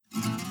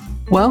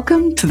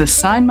Welcome to the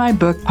Sign My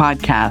Book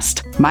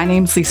podcast. My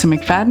name's Lisa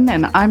McFadden,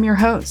 and I'm your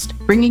host,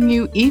 bringing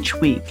you each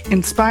week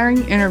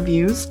inspiring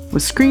interviews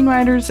with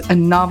screenwriters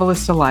and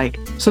novelists alike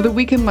so that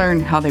we can learn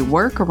how they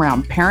work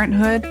around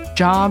parenthood,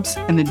 jobs,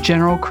 and the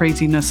general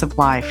craziness of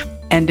life.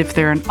 And if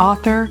they're an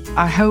author,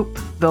 I hope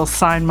they'll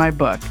sign my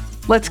book.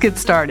 Let's get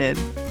started.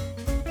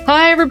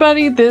 Hi,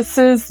 everybody. This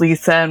is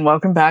Lisa, and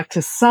welcome back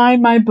to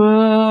Sign My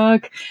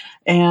Book.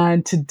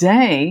 And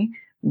today,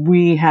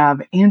 we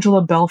have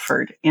Angela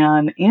Belford,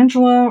 and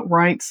Angela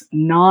writes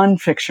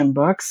nonfiction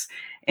books,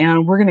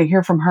 and we're going to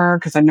hear from her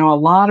because I know a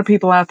lot of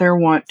people out there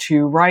want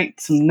to write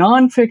some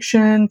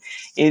nonfiction.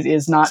 It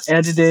is not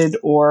edited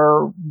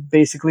or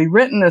basically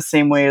written the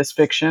same way as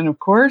fiction, of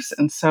course,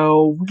 and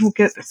so we will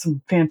get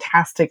some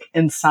fantastic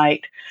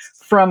insight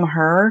from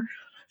her.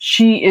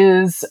 She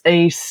is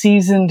a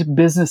seasoned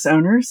business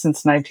owner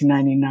since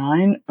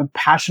 1999, a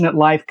passionate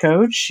life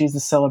coach. She's a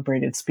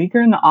celebrated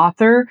speaker and the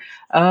author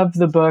of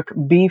the book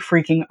Be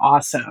Freaking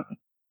Awesome.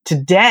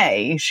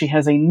 Today, she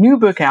has a new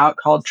book out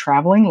called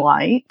Traveling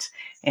Light,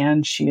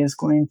 and we're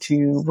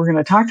going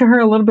to talk to her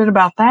a little bit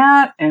about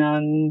that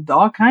and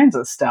all kinds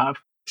of stuff.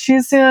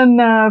 She's in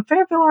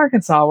Fayetteville,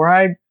 Arkansas, where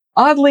I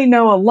oddly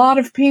know a lot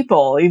of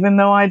people, even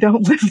though I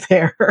don't live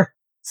there.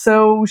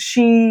 So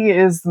she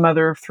is the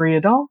mother of 3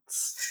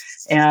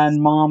 adults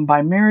and mom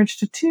by marriage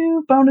to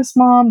 2, bonus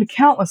mom to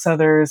countless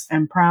others,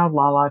 and proud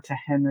Lala to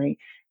Henry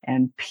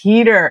and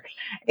Peter.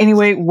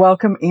 Anyway,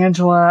 welcome,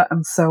 Angela.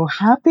 I'm so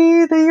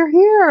happy that you're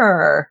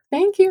here.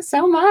 Thank you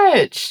so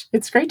much.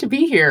 It's great to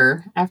be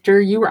here. After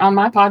you were on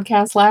my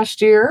podcast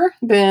last year,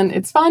 then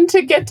it's fun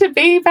to get to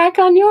be back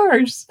on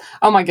yours.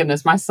 Oh my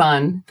goodness, my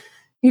son.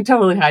 He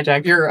totally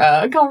hijacked your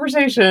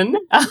conversation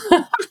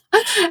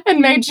and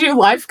made you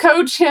life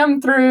coach him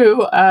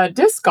through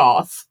disc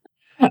golf.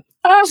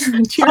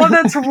 Oh,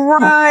 that's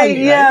right.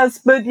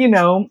 Yes. But,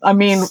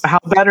 how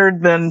better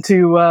than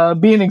to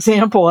be an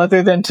example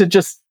other than to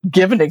just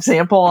give an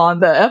example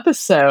on the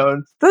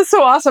episode. That's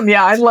so awesome.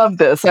 Yeah, I love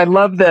this. I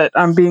love that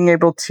I'm being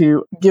able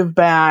to give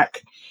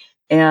back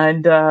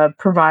and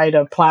provide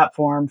a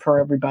platform for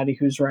everybody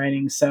who's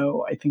writing.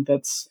 So I think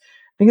it's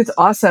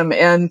awesome.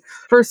 And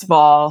first of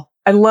all,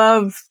 I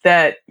love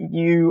that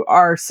you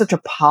are such a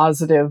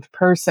positive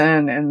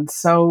person and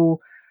so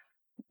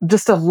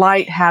just a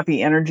light,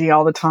 happy energy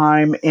all the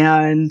time.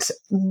 And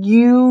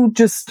you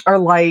just are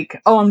like,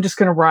 oh, I'm just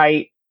going to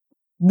write.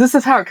 This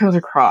is how it comes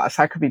across.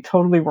 I could be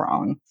totally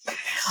wrong.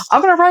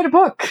 I'm going to write a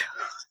book.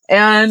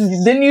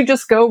 And then you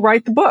just go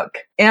write the book.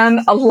 And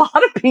a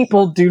lot of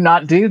people do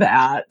not do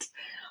that.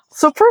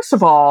 So first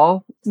of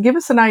all, give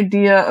us an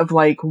idea of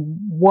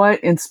what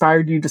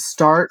inspired you to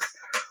start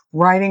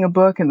writing a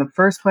book in the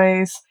first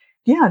place.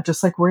 Yeah,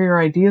 just like where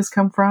your ideas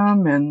come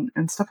from and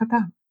stuff like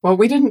that. Well,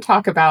 we didn't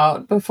talk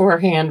about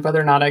beforehand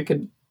whether or not I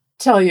could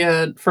tell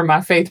you from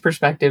my faith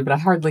perspective, but I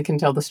hardly can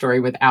tell the story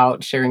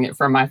without sharing it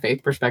from my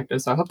faith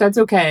perspective. So I hope that's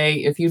okay.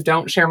 If you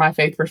don't share my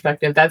faith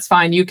perspective, that's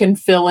fine. You can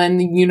fill in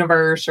the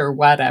universe or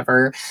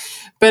whatever.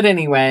 But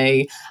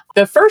anyway,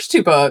 the first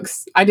 2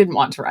 books I didn't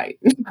want to write.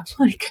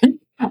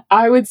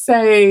 I would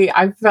say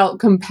I felt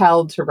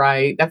compelled to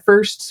write. I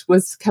first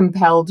was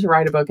compelled to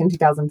write a book in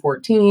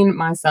 2014.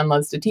 My son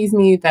loves to tease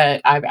me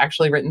that I've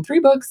actually written 3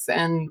 books,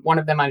 and one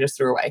of them I just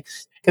threw away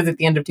because at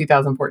the end of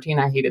 2014,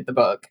 I hated the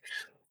book.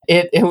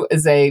 It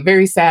was a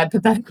very sad,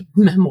 pathetic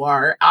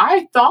memoir.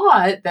 I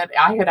thought that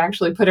I had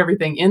actually put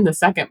everything in the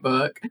second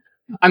book.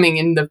 I mean,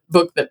 in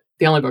the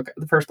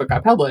first book I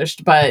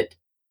published, but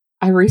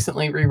I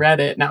recently reread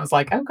it and I was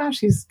like, oh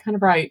gosh, he's kind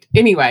of right.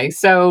 Anyway,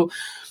 so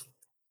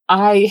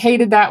I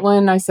hated that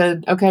one. I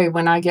said, okay,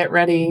 when I get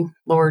ready,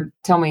 Lord,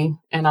 tell me,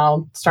 and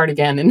I'll start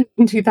again. And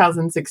in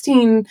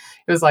 2016,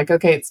 it was like,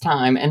 okay, it's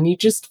time. And you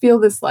just feel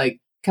this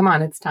come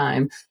on, it's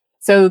time.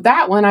 So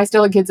that one, I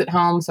still had kids at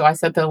home. So I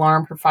set the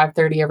alarm for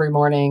 5:30 every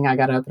morning. I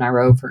got up and I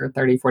wrote for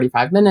 30,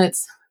 45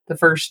 minutes. The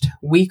first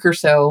week or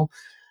so,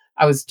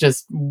 I was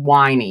just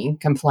whiny,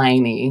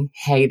 complaining,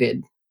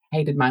 hated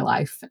my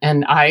life.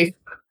 And I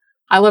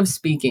love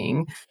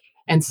speaking.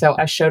 And so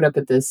I showed up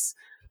at this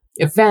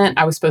event.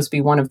 I was supposed to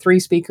be one of 3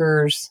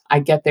 speakers. I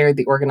get there.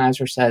 The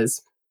organizer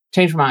says,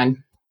 change my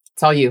mind.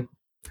 It's all you.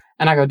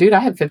 And I go, dude, I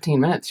have 15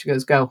 minutes. She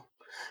goes, go.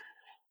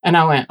 And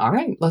I went, all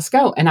right, let's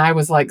go. And I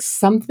was like,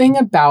 something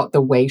about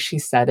the way she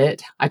said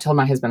it. I told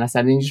my husband, I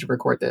said, I need you to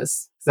record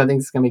this because I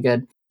think it's going to be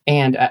good.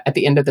 And at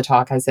the end of the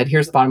talk, I said,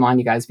 here's the bottom line,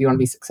 you guys. If you want to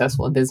be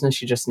successful in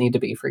business, you just need to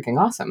be freaking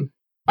awesome.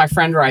 My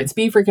friend writes,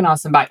 Be Freaking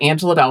Awesome by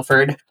Angela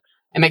Belford.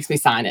 It makes me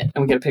sign it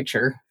and we get a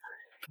picture.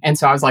 And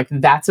so I was like,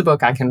 that's a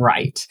book I can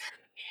write.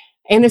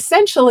 And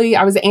essentially,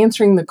 I was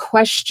answering the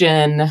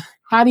question,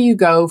 how do you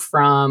go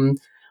from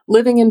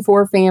living in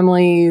 4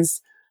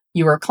 families,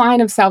 you were a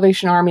client of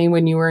Salvation Army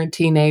when you were a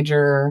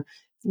teenager,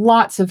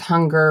 lots of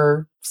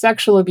hunger,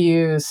 sexual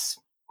abuse,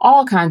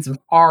 all kinds of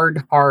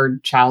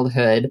hard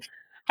childhood.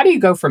 How do you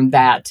go from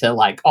that to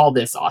all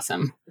this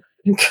awesome?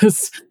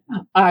 Because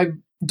I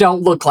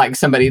don't look like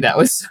somebody that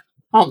was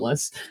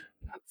homeless.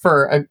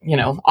 for,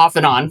 off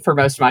and on for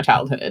most of my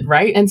childhood.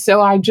 Right. And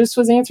so I just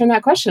was answering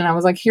that question. I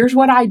was like, here's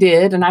what I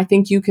did. And I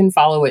think you can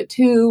follow it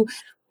too.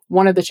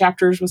 One of the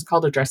chapters was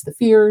called Address the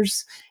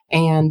Fears.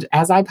 And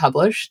as I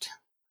published,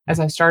 as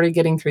I started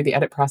getting through the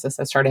edit process,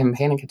 I started having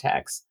panic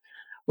attacks,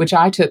 which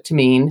I took to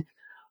mean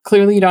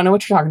clearly you don't know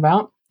what you're talking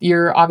about.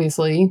 You're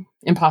obviously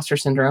imposter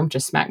syndrome,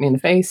 just smacked me in the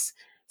face.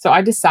 So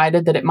I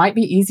decided that it might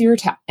be easier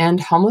to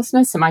end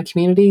homelessness in my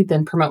community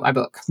than promote my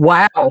book.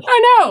 Wow.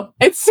 I know.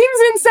 It seems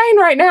insane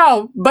right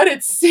now, but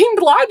it seemed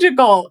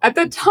logical. At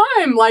the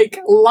time, like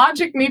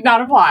logic need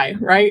not apply,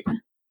 right?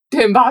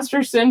 To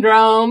imposter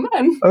syndrome.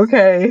 And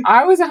Okay.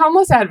 I was a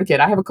homeless advocate.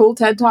 I have a cool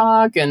TED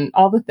Talk and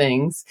all the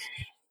things.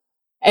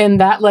 And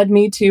that led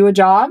me to a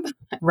job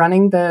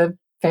running the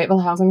Fayetteville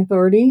Housing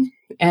Authority.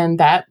 And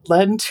that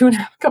led to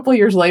a couple of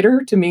years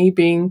later to me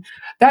being,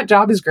 that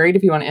job is great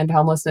if you want to end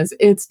homelessness.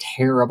 It's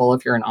terrible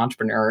if you're an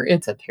entrepreneur.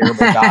 It's a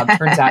terrible job.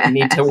 Turns out you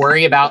need to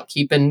worry about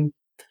keeping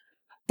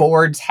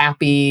boards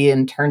happy.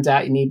 And turns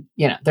out you need,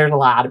 there's a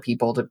lot of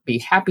people to be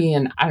happy.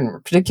 And I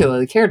don't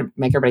particularly care to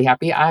make everybody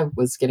happy. I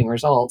was getting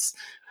results.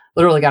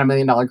 Literally got $1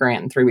 million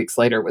grant and 3 weeks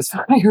later was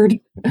fired.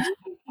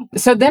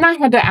 So then I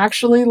had to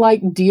actually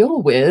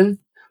deal with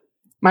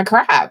my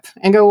crap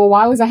and go, well,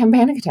 why was I having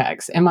panic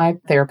attacks? And my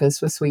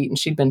therapist was sweet and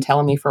she'd been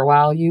telling me for a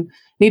while, you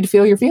need to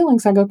feel your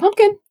feelings. I go,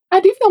 Pumpkin, I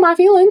do feel my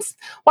feelings.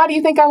 Why do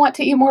you think I want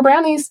to eat more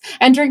brownies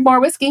and drink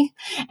more whiskey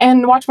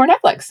and watch more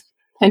Netflix?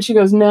 And she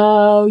goes,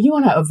 no, you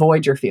want to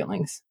avoid your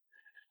feelings.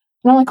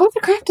 And I'm like, what the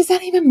crap does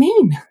that even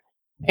mean?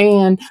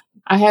 And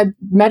I had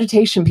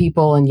meditation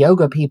people and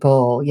yoga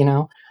people,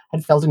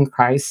 I'd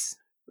Feldenkrais,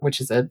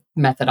 which is a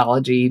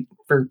methodology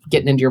for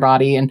getting into your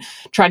body, and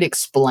tried to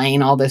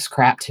explain all this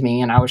crap to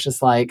me. And I was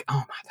just like, oh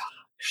my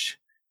gosh,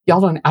 I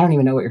don't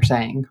even know what you're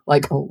saying,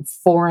 like a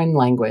foreign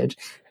language.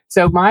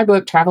 So my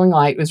book, Traveling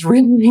Light, was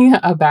really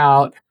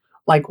about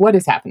what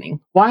is happening?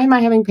 Why am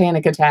I having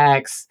panic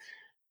attacks?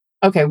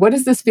 Okay, what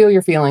does this feel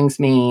your feelings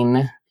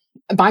mean?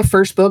 My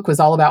first book was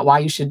all about why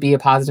you should be why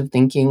positive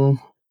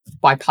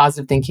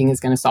thinking is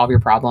going to solve your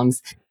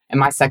problems. And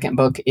my second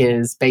book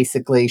is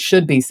basically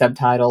should be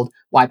subtitled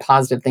Why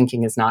Positive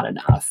Thinking is Not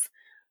Enough,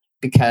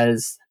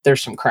 because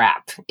there's some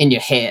crap in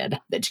your head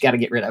that you got to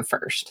get rid of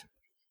first.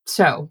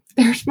 So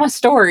there's my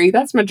story.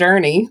 That's my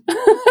journey.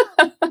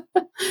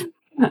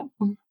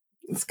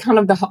 It's kind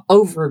of the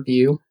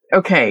overview.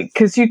 Okay,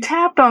 because you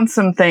tapped on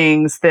some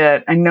things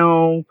that I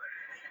know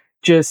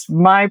just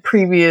my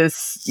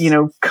previous,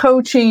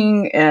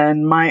 coaching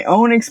and my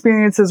own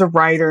experience as a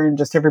writer and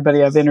just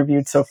everybody I've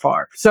interviewed so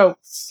far. So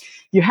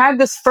you had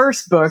this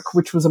first book,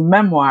 which was a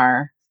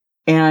memoir,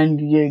 and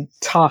you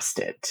tossed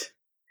it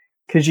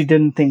because you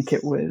didn't think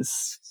it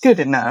was good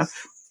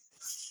enough.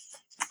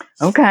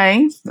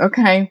 Okay.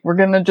 We're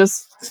going to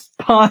just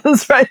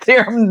pause right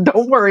there.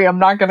 Don't worry, I'm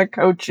not going to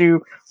coach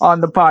you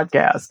on the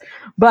podcast.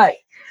 But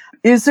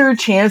is there a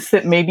chance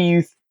that maybe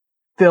you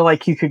feel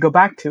like you could go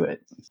back to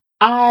it?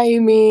 I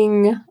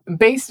mean,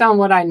 based on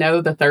what I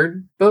know the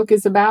third book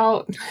is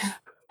about,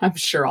 I'm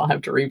sure I'll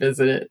have to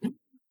revisit it.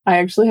 I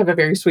actually have a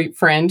very sweet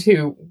friend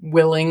who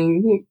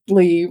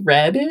willingly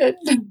read it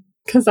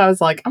because I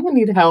was like, I'm going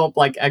to need help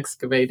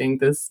excavating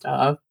this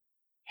stuff.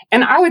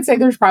 And I would say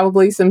there's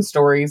probably some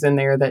stories in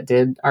there that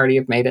did already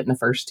have made it in the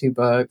first two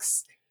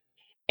books.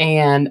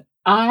 And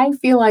I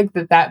feel like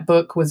that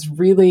book was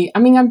really,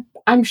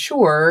 I'm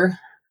sure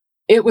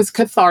it was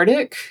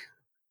cathartic.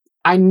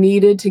 I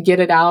needed to get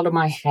it out of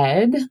my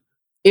head.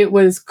 It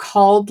was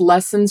called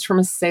Lessons from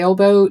a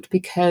Sailboat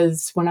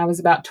because when I was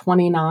about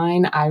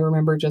 29, I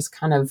remember just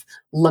kind of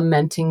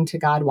lamenting to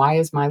God, why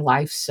is my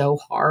life so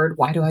hard?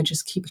 Why do I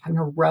just keep having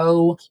to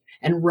row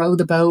and row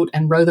the boat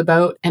and row the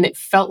boat? And it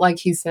felt like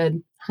he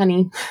said,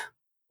 honey,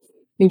 I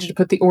need you to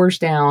put the oars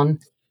down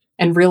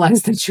and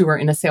realize that you are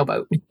in a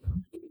sailboat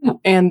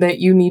and that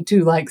you need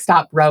to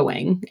stop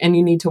rowing and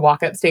you need to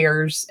walk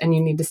upstairs and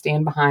you need to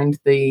stand behind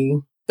the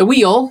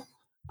wheel.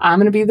 I'm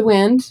going to be the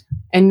wind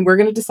and we're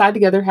going to decide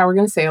together how we're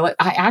going to sail it.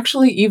 I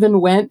actually even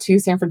went to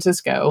San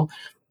Francisco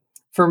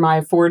for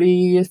my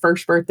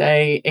 41st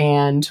birthday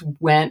and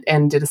went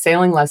and did a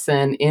sailing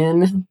lesson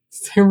in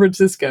San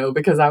Francisco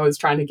because I was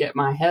trying to get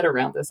my head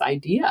around this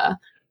idea.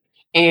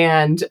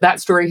 And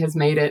that story has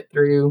made it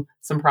through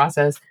some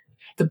process.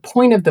 The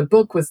point of the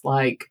book was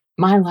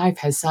my life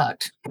has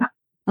sucked.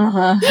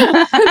 Uh-huh.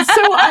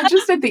 So I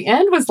just at the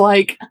end was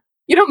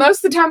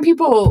most of the time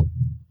people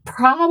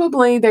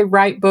probably they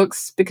write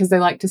books because they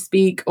like to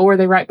speak or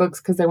they write books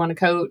because they want to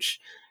coach,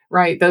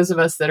 right? Those of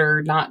us that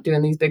are not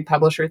doing these big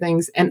publisher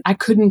things. And I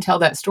couldn't tell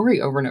that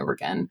story over and over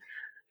again.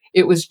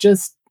 It was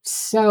just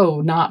so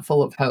not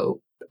full of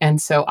hope.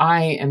 And so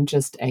I am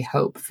just a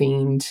hope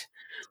fiend.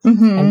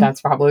 Mm-hmm. And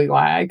that's probably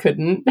why I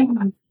couldn't.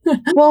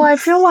 Well, I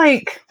feel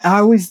like I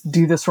always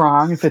do this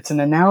wrong if it's an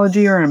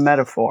analogy or a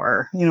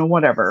metaphor,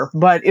 whatever.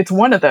 But it's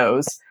one of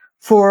those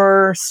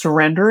for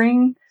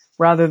surrendering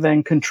rather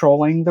than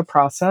controlling the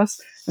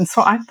process. And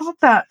so I thought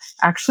that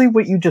actually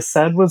what you just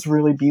said was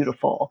really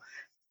beautiful.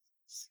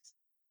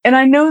 And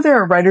I know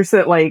there are writers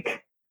that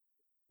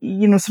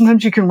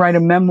sometimes you can write a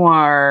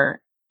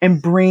memoir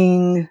and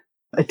bring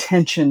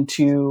attention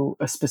to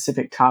a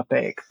specific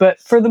topic. But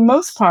for the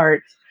most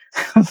part,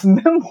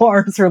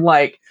 memoirs are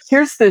like,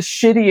 here's this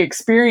shitty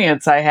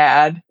experience I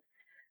had,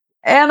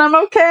 and I'm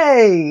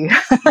okay.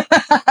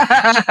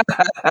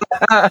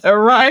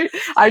 Right?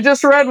 I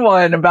just read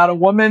one about a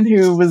woman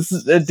who was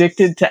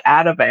addicted to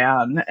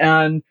Ativan,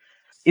 and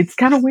it's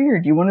kind of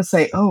weird. You want to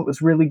say, oh, it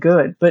was really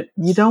good, but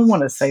you don't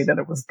want to say that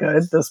it was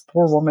good. This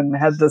poor woman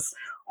had this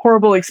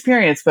horrible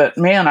experience, but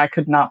man, I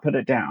could not put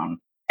it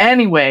down.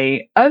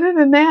 Anyway, other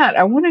than that,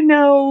 I want to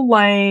know,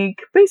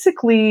 like,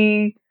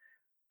 basically,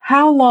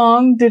 how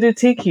long did it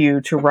take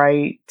you to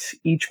write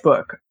each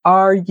book?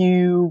 Are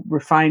you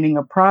refining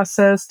a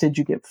process? Did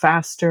you get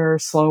faster,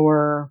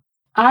 slower?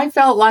 I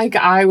felt like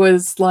I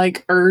was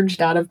like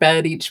urged out of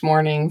bed each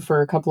morning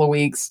for a couple of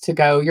weeks to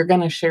go, you're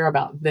going to share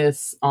about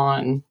this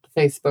on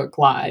Facebook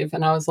Live.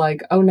 And I was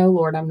like, oh no,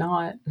 Lord, I'm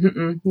not.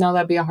 No,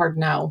 that'd be a hard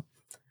no.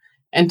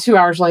 And 2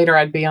 hours later,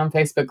 I'd be on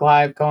Facebook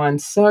Live going,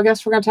 so I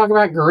guess we're going to talk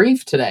about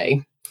grief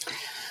today.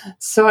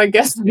 So I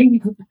guess we're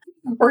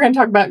going to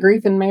talk about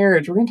grief in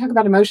marriage. We're going to talk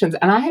about emotions.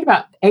 And I had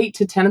about 8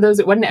 to 10 of those.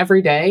 It wasn't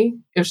every day.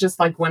 It was just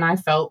like when I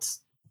felt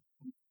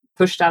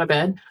pushed out of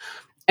bed.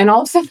 And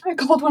all of a sudden, I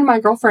called one of my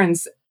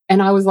girlfriends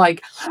and I was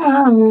like,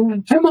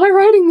 am I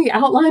writing the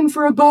outline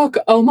for a book?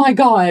 Oh my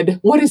God,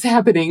 what is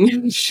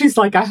happening? She's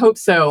like, I hope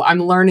so. I'm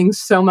learning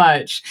so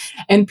much.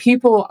 And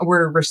people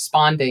were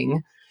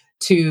responding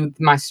to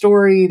my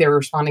story. They were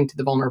responding to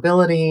the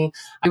vulnerability.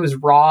 It was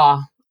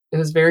raw. It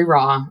was very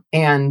raw.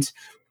 And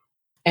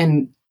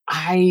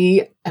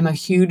I am a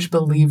huge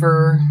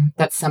believer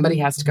that somebody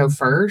has to go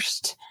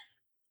first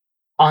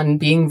on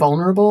being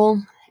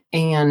vulnerable.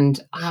 And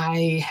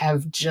I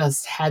have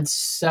just had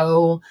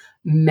so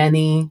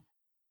many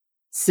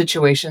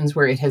situations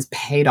where it has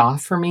paid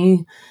off for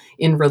me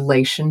in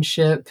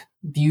relationship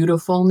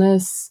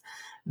beautifulness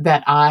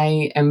that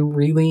I am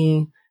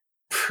really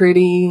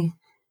pretty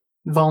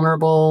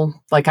vulnerable.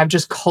 Like I've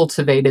just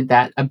cultivated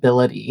that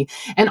ability.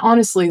 And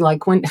honestly,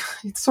 like when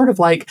it's sort of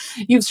like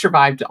you've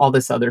survived all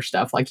this other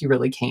stuff, like you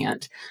really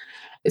can't.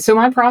 So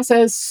my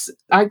process,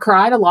 I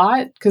cried a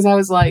lot because I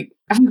was like,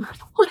 I don't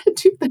want to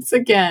do this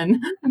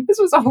again. This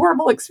was a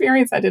horrible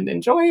experience. I didn't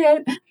enjoy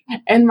it.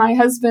 And my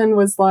husband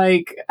was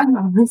like,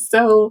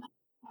 so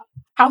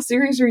how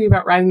serious are you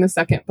about writing the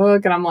second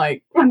book? And I'm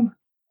like,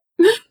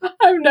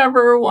 I've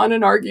never won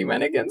an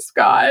argument against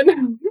God.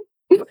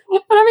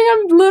 I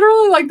mean, I'm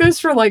literally like this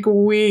for like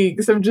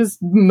weeks of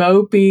just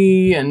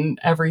mopey and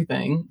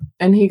everything.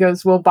 And he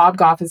goes, well, Bob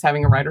Goff is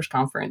having a writer's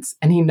conference.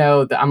 And he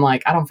know that I'm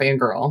like, I don't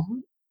fangirl,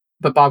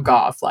 but Bob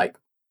Goff, like,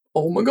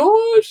 oh my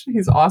gosh,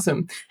 he's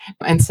awesome.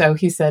 And so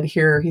he said,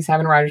 here, he's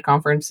having a writer's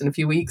conference in a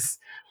few weeks.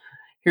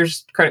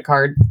 Here's credit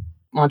card.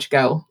 Why don't you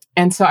go?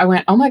 And so I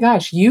went, oh my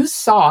gosh, you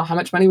saw how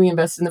much money we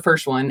invested in the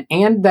first one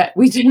and that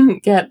we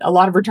didn't get a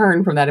lot of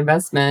return from that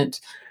investment.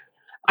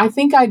 I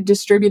think I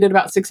distributed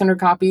about 600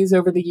 copies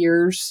over the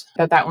years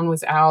that one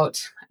was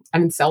out. I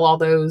didn't sell all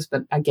those,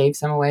 but I gave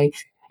some away.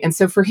 And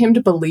so for him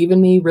to believe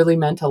in me really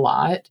meant a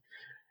lot.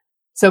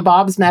 So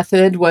Bob's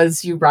method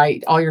was you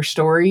write all your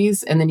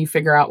stories and then you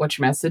figure out what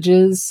your message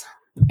is.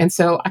 And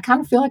so I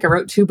kind of feel like I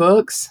wrote 2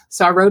 books.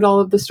 So I wrote all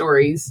of the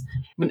stories.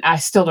 I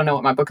still don't know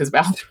what my book is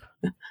about.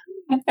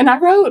 And I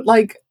wrote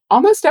like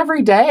almost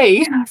every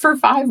day for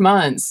 5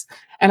 months.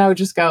 And I would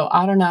just go,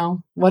 I don't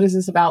know. What is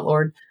this about,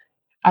 Lord?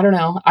 I don't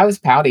know. I was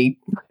pouty.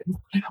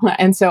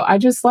 And so I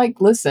just like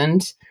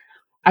listened.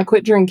 I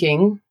quit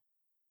drinking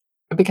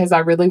because I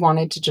really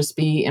wanted to just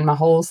be in my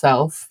whole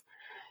self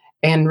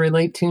and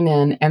really tune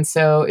in. And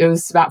so it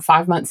was about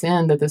 5 months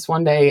in that this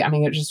one day, I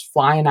mean, it was just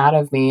flying out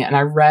of me. And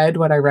I read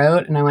what I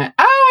wrote and I went,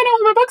 oh, I know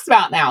what my book's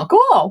about now.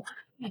 Cool.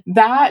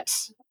 That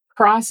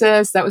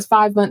process, that was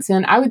 5 months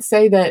in. I would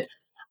say that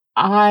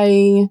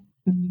I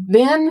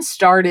then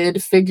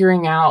started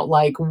figuring out,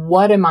 like,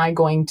 what am I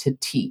going to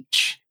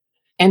teach?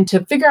 And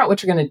to figure out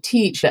what you're going to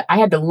teach, I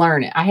had to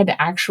learn it. I had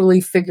to actually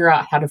figure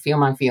out how to feel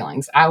my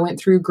feelings. I went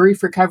through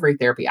grief recovery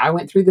therapy. I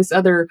went through this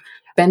other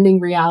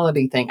bending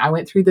reality thing. I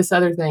went through this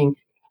other thing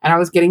and I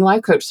was getting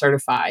life coach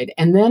certified.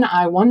 And then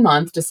I, 1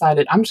 month,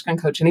 decided I'm just going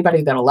to coach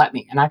anybody that'll let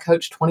me. And I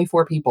coached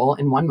 24 people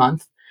in 1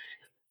 month.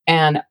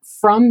 And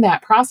from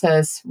that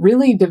process,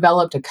 really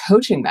developed a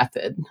coaching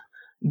method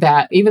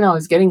that even though I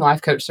was getting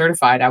life coach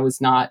certified, I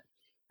was not.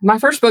 My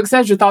first book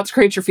says your thoughts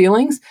create your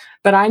feelings,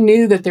 but I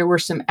knew that there were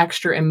some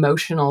extra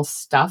emotional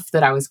stuff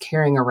that I was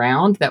carrying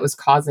around that was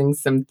causing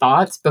some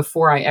thoughts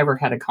before I ever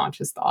had a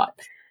conscious thought.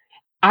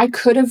 I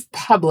could have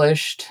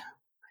published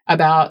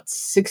about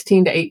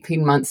 16 to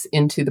 18 months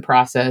into the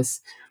process,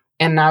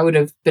 and I would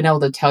have been able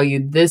to tell you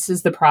this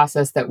is the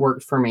process that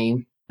worked for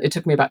me. It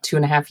took me about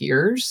 2.5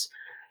 years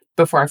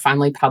before I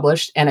finally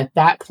published. And at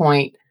that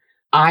point,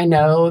 I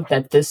know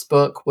that this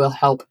book will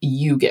help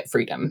you get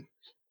freedom.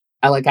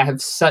 I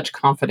have such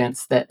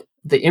confidence that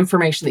the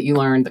information that you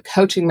learn, the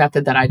coaching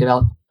method that I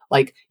developed,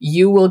 like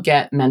you will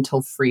get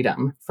mental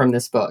freedom from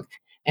this book.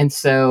 And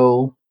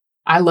so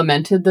I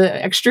lamented the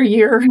extra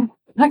year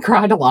I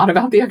cried a lot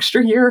about the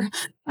extra year.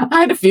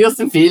 I had to feel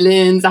some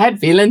feelings. I had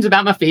feelings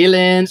about my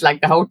feelings,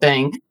 like the whole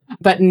thing.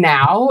 But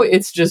now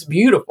it's just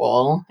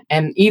beautiful.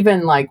 And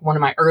even like one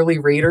of my early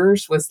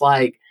readers was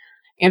like,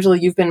 Angela,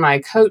 you've been my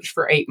coach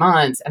for 8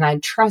 months and I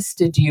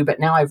trusted you, but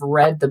now I've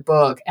read the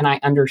book and I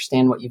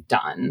understand what you've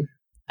done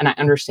and I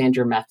understand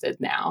your method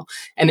now.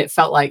 And it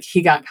felt like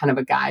he got kind of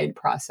a guide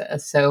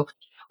process. So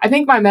I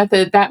think my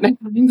method,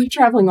 the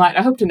traveling light,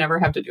 I hope to never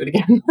have to do it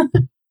again.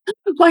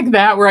 Like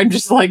that, where I'm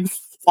just like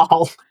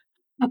fall.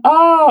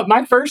 Oh,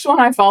 my first one,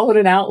 I followed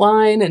an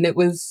outline and it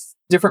was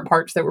different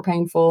parts that were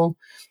painful.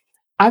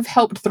 I've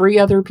helped 3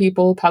 other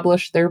people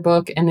publish their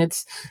book, and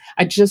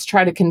I just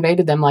try to convey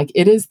to them, like,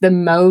 it is the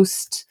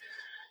most,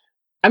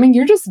 I mean,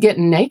 you're just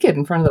getting naked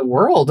in front of the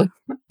world.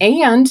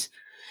 And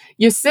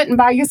you're sitting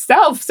by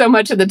yourself so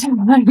much of the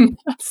time.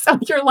 So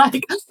you're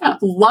like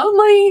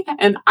lonely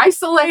and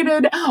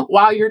isolated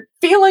while you're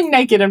feeling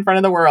naked in front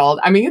of the world.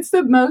 I mean, it's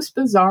the most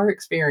bizarre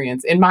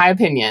experience, in my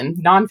opinion,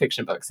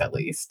 nonfiction books at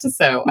least.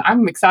 So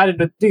I'm excited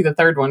to do the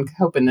 3rd one,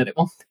 hoping that it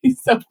won't be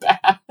so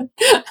bad.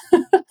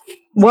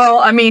 Well,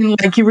 I mean,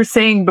 like you were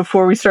saying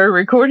before we started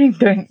recording,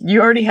 you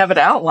already have it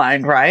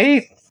outlined,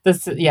 right?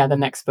 The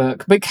next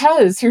book.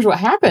 Because here's what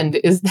happened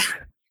is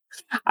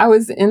I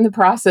was in the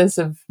process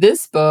of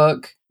this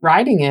book,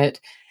 writing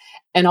it,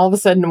 and all of a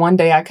sudden one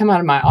day I come out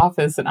of my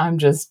office and I'm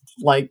just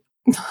like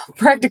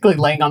practically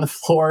laying on the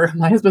floor.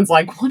 My husband's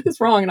like, "What is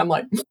wrong?" And I'm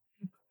like,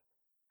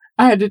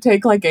 I had to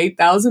take like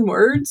 8,000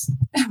 words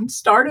and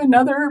start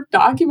another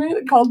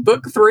document called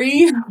book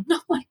 3. And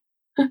I'm like,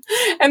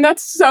 and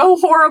that's so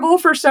horrible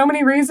for so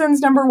many reasons.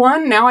 Number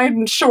 1, now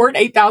I'm short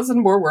 8,000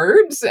 more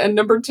words. And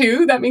number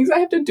 2, that means I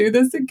have to do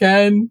this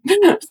again.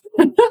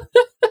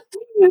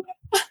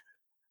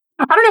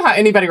 I don't know how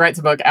anybody writes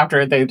a book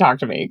after they talk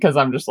to me, because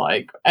I'm just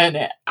like,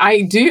 and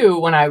I do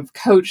when I've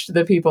coached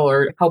the people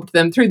or helped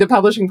them through the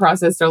publishing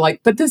process. They're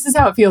like, but this is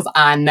how it feels.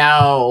 I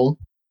know.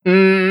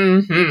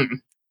 I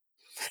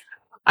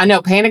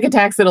know, panic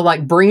attacks that'll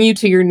like bring you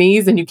to your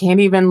knees and you can't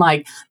even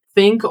like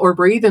think or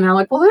breathe. And they're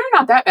like, well, they're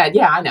not that bad.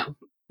 Yeah, I know.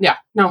 Yeah.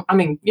 No, I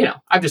mean,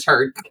 I've just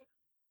heard.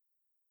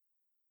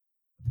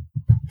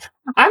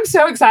 I'm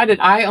so excited.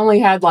 I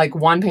only had like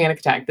 1 panic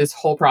attack this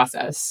whole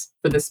process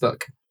for this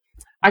book.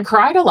 I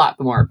cried a lot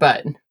more,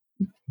 but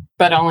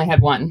I only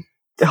had 1.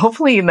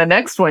 Hopefully in the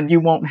next one you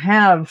won't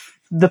have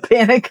the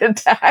panic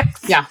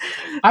attacks. Yeah.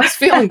 I was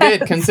feeling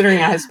good considering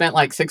I had spent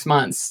like 6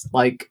 months,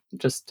 like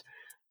just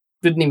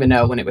didn't even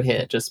know when it would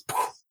hit. Just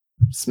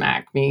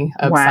smack me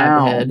upside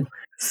the head.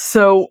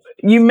 So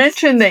you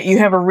mentioned that you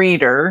have a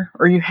reader,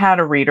 or you had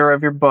a reader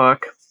of your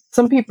book.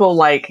 Some people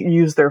like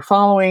use their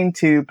following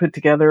to put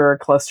together a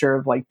cluster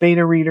of like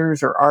beta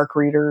readers or ARC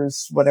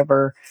readers,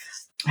 whatever.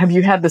 Have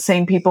you had the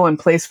same people in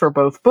place for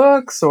both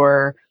books,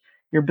 or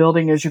you're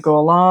building as you go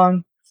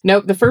along?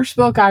 Nope. The first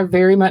book I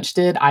very much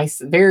did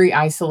very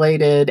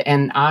isolated,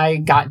 and I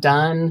got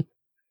done.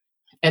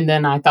 And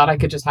then I thought I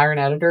could just hire an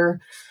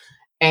editor,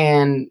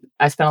 and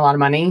I spent a lot of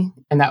money,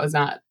 and that was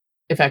not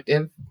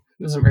effective.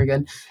 It wasn't very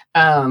good.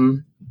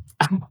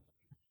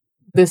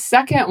 The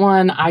second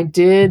one I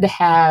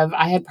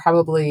had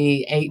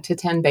probably 8 to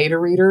 10 beta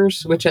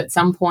readers, which at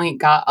some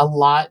point got a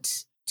lot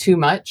too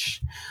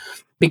much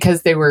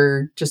because they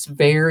were just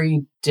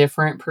very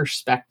different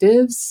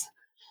perspectives.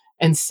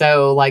 And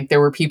so, like, there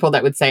were people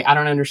that would say, I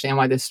don't understand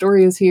why this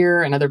story is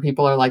here. And other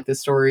people are like, this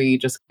story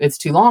it's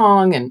too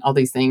long and all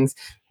these things.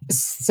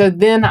 So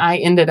then I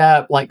ended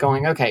up like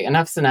going, okay,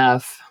 enough's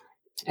enough.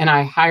 And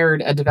I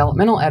hired a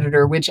developmental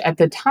editor, which at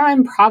the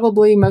time,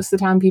 probably most of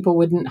the time people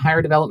wouldn't hire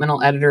a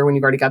developmental editor when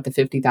you've already got the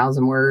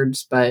 50,000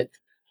 words. But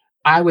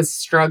I was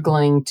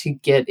struggling to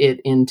get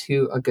it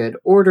into a good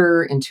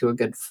order, into a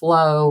good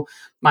flow.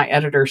 My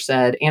editor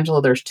said,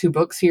 Angela, there's 2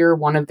 books here.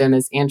 One of them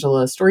is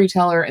Angela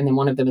Storyteller, and then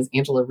one of them is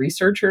Angela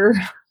Researcher.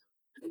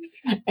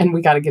 And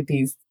we got to get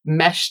these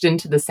meshed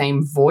into the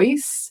same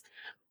voice.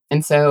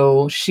 And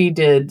so she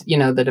did,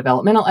 the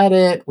developmental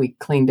edit. We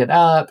cleaned it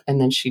up.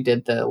 And then she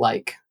did the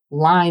like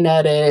line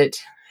edit.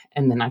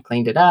 And then I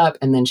cleaned it up.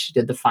 And then she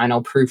did the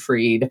final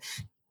proofread.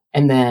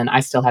 And then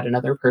I still had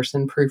another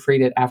person proofread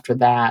it after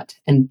that.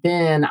 And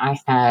then I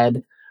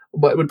had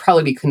what would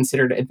probably be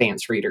considered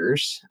advanced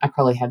readers. I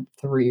probably had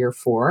 3 or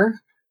 4,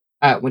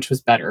 which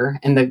was better.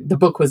 And the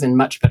book was in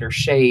much better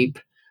shape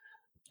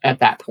at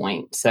that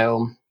point.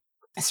 So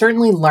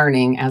certainly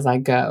learning as I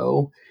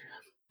go.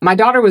 My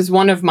daughter was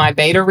one of my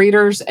beta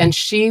readers, and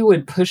she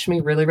would push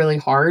me really, really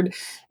hard.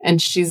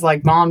 And she's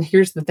like, Mom,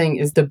 here's the thing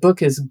is the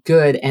book is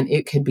good and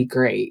it could be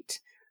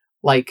great.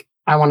 Like,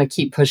 I want to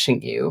keep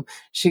pushing you.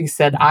 She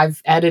said,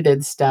 I've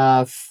edited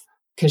stuff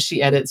because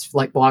she edits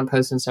like blog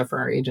posts and stuff for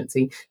our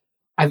agency.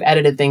 I've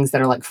edited things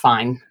that are like,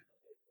 fine.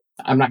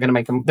 I'm not going to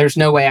make them. There's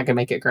no way I can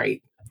make it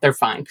great. They're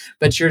fine.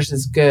 But yours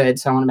is good.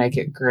 So I want to make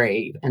it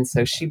great. And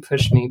so she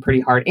pushed me pretty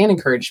hard and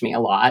encouraged me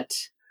a lot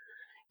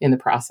in the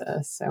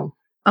process. So.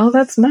 Oh,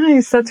 that's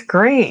nice. That's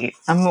great.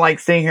 I'm like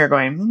sitting here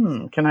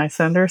going, can I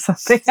send her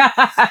something?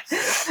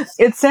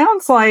 It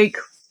sounds like,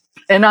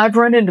 and I've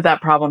run into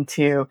that problem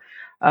too.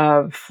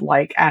 of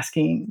like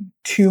asking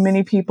too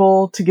many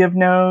people to give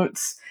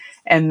notes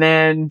and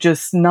then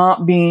just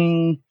not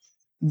being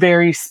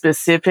very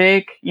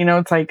specific.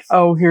 It's like,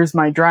 oh, here's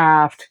my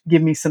draft,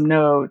 give me some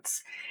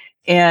notes.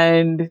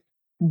 And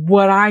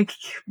what I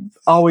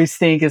always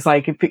think is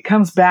like, if it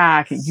comes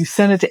back, you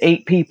send it to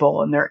 8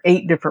 people and there are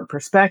 8 different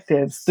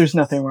perspectives, there's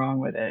nothing wrong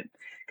with it.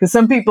 Because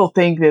some people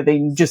think that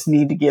they just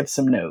need to give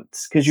some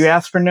notes because you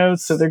ask for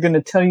notes. So they're going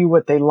to tell you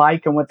what they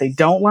like and what they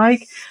don't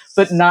like,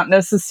 but not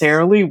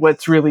necessarily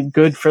what's really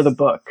good for the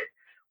book.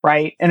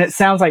 Right. And it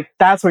sounds like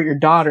that's what your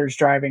daughter's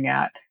driving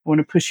at. I want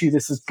to push you.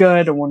 This is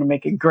good. I want to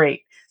make it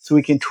great. So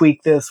we can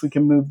tweak this. We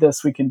can move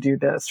this. We can do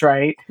this.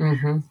 Right.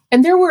 Mm-hmm.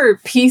 And there were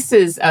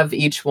pieces of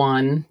each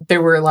one.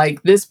 There were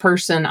like this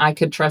person, I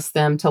could trust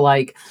them to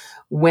like,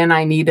 when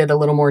I needed a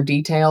little more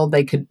detail,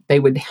 they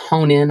would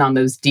hone in on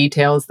those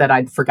details that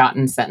I'd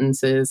forgotten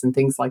sentences and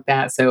things like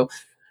that. So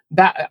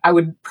that I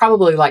would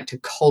probably like to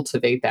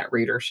cultivate that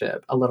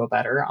readership a little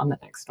better on the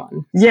next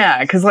one.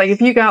 Yeah, because like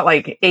if you got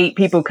like 8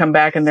 people come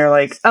back and they're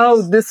like,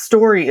 oh, this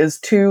story is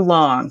too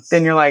long,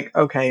 then you're like,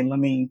 okay, let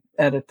me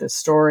edit this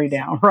story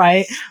down,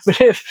 right?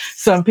 But if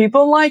some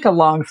people like a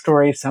long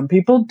story, some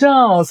people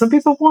don't. Some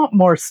people want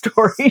more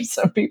stories,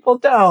 some people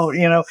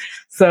don't,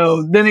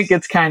 So then it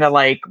gets kind of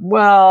like,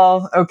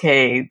 well,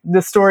 okay,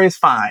 the story is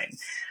fine.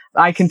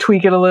 I can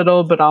tweak it a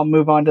little, but I'll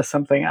move on to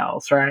something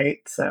else, right?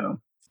 So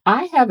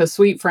I have a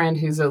sweet friend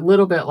who's a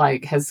little bit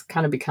like, has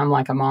kind of become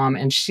like a mom,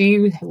 and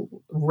she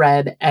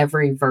read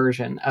every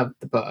version of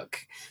the book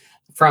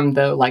from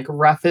the like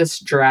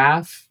roughest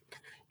draft.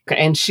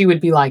 And she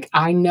would be like,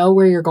 I know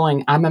where you're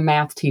going. I'm a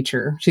math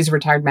teacher. She's a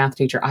retired math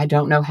teacher. I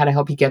don't know how to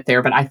help you get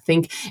there, but I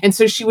think, and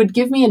so she would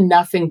give me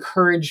enough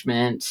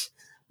encouragement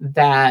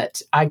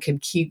that I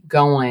could keep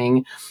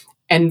going.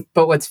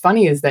 But what's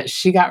funny is that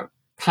she got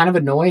kind of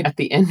annoyed at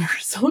the end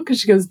result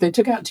because she goes, they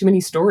took out too many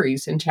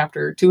stories in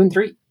chapter 2 and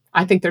 3.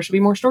 I think there should be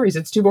more stories.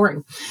 It's too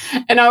boring.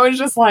 And I was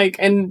just like,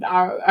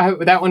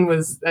 that one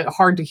was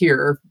hard to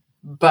hear,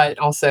 but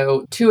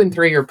also 2 and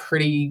 3 are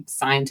pretty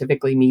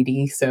scientifically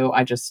meaty. So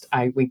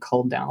we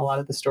culled down a lot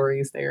of the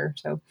stories there.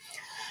 So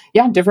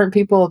yeah, different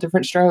people,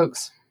 different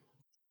strokes.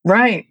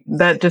 right.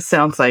 That just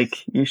sounds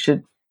like you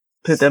should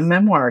put a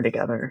memoir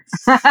together.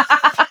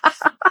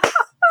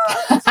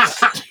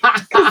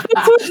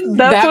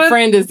 That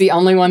friend is the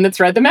only one that's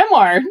read the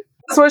memoir.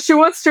 That's what she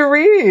wants to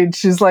read.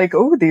 She's like,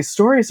 oh, these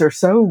stories are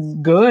so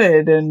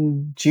good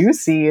and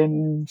juicy,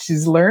 and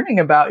she's learning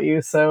about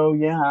you. So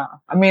yeah,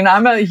 I mean,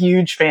 I'm a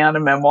huge fan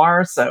of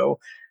memoirs, so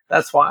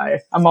that's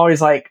why I'm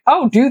always like,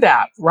 oh, do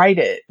that, write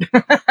it.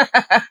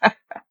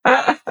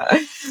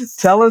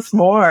 Tell us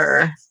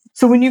more.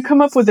 So when you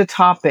come up with a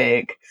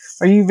topic,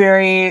 are you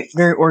very,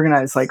 very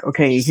organized? Like,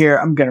 okay, here,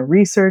 I'm going to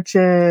research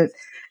it.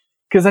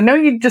 Because I know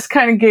you just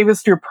kind of gave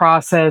us your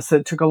process.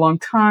 It took a long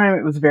time.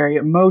 It was very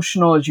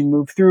emotional as you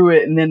move through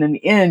it. And then in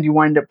the end, you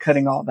wind up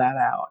cutting all that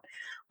out.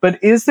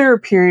 But is there a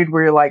period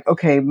where you're like,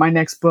 okay, my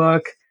next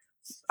book,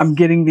 I'm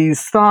getting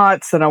these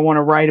thoughts that I want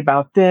to write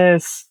about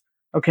this.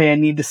 Okay, I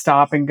need to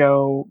stop and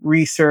go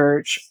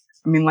research.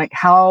 I mean, like,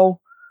 how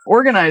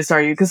organized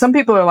are you? Because some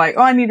people are like,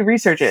 oh, I need to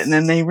research it. And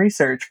then they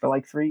research for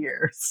like 3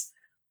 years.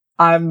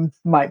 I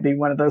might be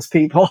one of those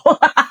people.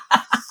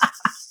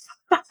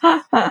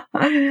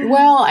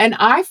 Well, and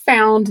I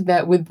found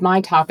that with my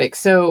topic,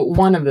 so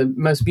one of the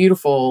most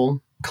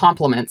beautiful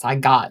compliments I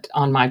got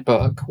on my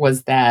book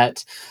was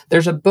that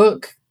there's a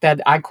book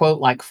that I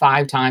quote like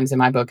 5 times in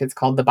my book. It's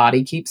called The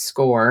Body Keeps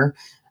Score.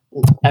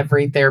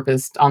 Every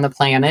therapist on the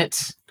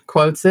planet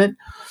quotes it.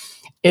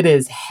 It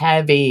is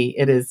heavy.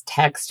 It is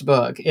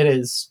textbook. It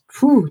is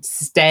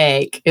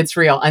steak. It's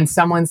real. And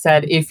someone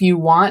said, if you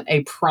want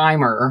a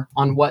primer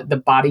on what the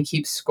Body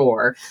Keeps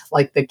Score,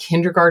 like the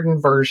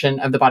kindergarten version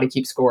of the Body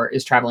Keeps Score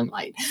is Traveling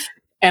Light.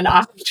 And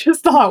I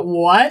just thought,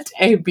 what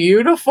a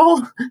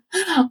beautiful,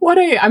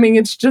 I mean,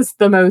 it's just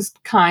the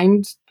most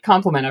kind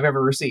compliment I've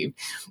ever received,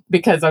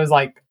 because I was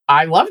like,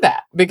 I love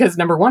that, because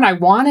number one, I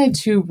wanted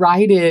to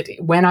write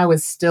it when I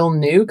was still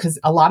new, because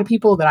a lot of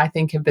people that I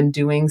think have been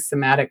doing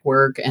somatic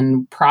work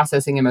and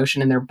processing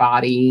emotion in their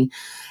body,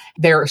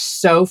 they're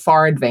so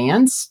far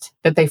advanced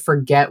that they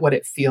forget what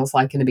it feels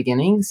like in the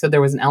beginning. So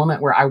there was an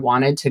element where I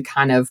wanted to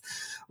kind of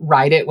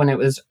write it when it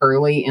was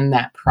early in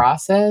that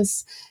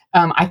process.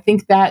 I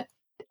think that,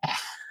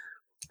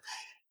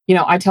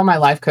 I tell my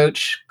life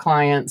coach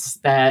clients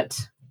that,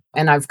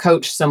 and I've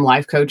coached some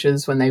life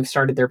coaches when they've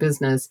started their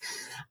business,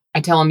 I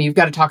tell them, you've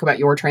got to talk about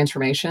your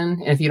transformation.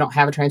 And if you don't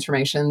have a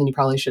transformation, then you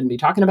probably shouldn't be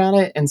talking about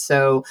it. And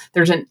so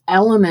there's an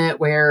element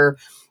where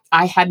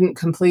I hadn't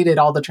completed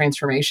all the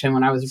transformation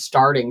when I was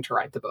starting to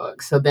write the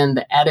book. So then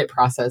the edit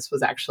process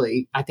was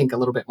actually, I think, a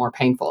little bit more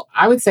painful.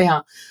 I would say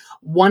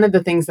one of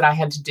the things that I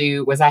had to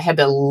do was I had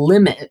to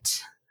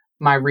limit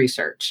my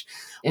research.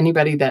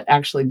 Anybody that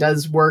actually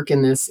does work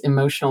in this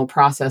emotional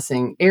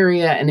processing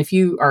area, and if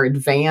you are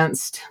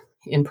advanced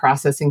in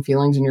processing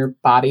feelings in your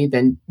body,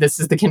 then this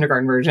is the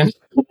kindergarten version.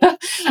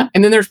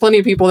 And then there's plenty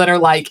of people that are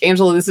like,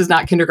 Angela, this is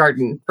not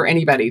kindergarten for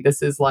anybody.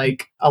 This is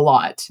like a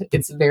lot.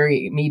 It's a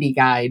very meaty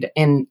guide.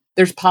 And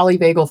There's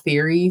polyvagal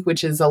theory,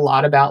 which is a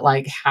lot about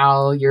like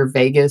how your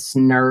vagus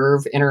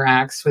nerve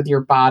interacts with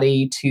your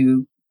body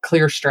to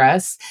clear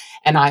stress.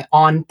 And I,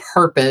 on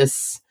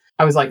purpose,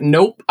 I was like,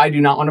 nope, I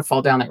do not want to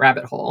fall down that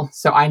rabbit hole.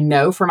 So I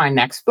know for my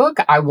next book,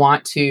 I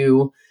want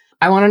to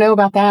know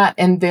about that.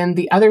 And then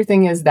the other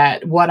thing is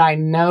that what I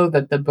know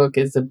that the book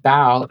is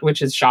about,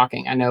 which is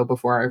shocking, I know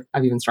before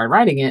I've even started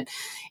writing it,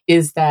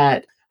 is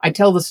that I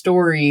tell the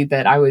story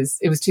that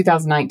it was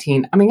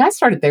 2019. I mean, I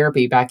started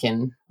therapy back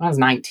when I was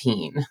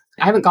 19.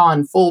 I haven't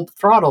gone full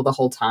throttle the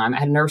whole time. I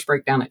had a nervous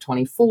breakdown at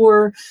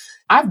 24.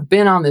 I've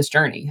been on this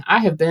journey. I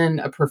have been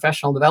a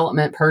professional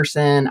development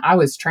person. I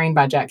was trained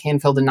by Jack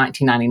Canfield in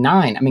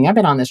 1999. I mean, I've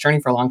been on this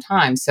journey for a long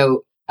time.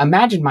 So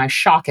imagine my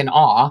shock and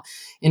awe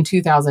in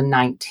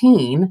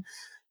 2019,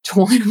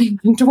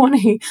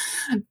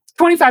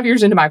 25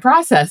 years into my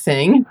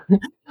processing,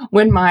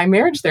 when my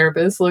marriage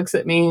therapist looks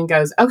at me and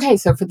goes, okay,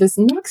 so for this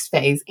next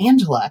phase,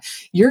 Angela,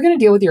 you're going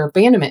to deal with your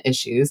abandonment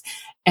issues.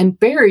 And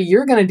Barry,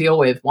 you're going to deal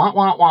with want,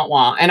 want, want,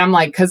 want. And I'm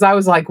like, because I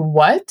was like,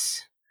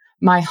 what?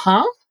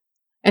 Huh?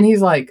 And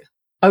he's like,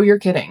 oh, you're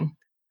kidding.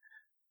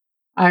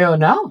 I go,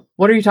 no.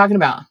 What are you talking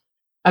about?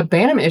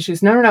 Abandonment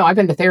issues? No. I've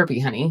been to therapy,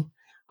 honey.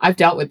 I've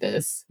dealt with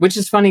this, which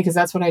is funny because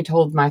that's what I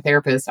told my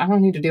therapist. I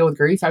don't need to deal with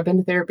grief. I've been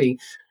to therapy,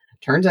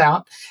 turns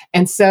out.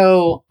 And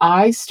so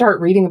I start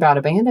reading about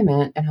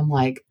abandonment and I'm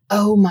like,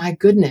 oh my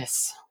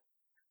goodness.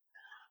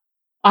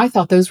 I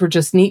thought those were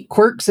just neat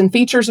quirks and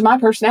features of my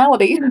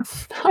personality.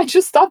 I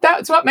just thought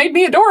that's what made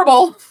me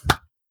adorable.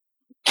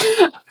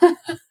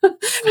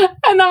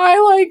 And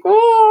I like,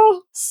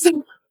 whoa.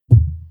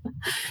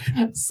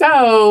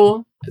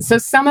 So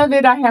some of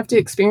it I have to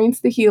experience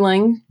the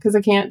healing because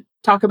I can't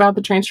talk about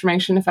the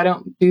transformation if I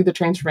don't do the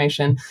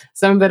transformation.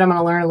 Some of it I'm going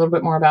to learn a little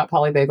bit more about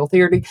polyvagal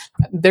theory.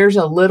 There's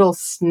a little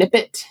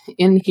snippet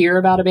in here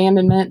about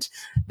abandonment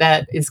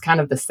that is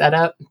kind of the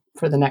setup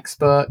for the next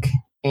book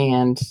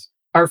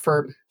or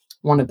for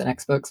one of the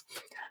next books.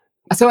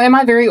 So am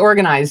I very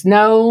organized?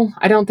 No,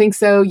 I don't think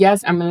so.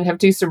 Yes, I'm going to have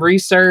to do some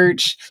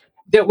research.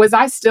 Was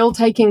I still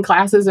taking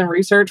classes and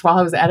research while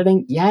I was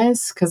editing?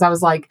 Yes, because I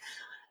was like,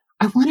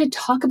 I want to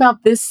talk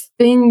about this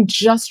thing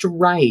just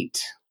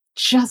right.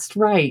 Just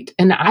right.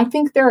 And I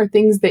think there are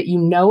things that you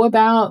know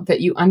about,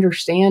 that you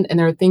understand, and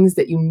there are things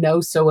that you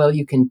know so well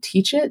you can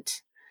teach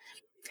it.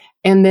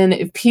 And then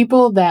if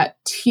people that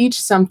teach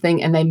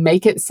something and they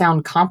make it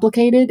sound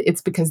complicated,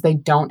 it's because they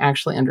don't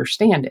actually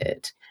understand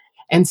it.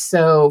 And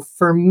so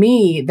for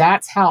me,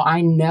 that's how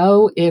I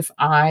know if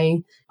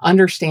I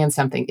understand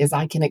something is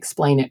I can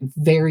explain it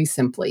very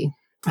simply.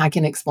 I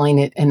can explain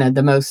it in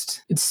the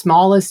most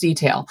smallest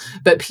detail.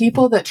 But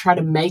people that try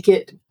to make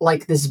it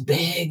like this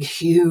big,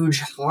 huge,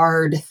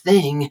 hard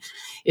thing,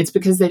 it's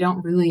because they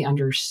don't really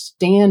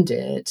understand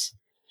it.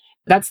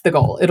 That's the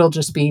goal. It'll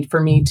just be for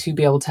me to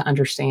be able to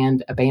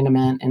understand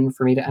abandonment and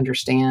for me to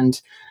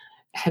understand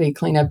how do you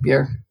clean up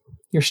your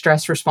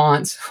stress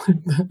response,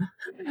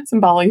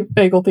 some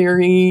polyvagal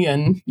theory,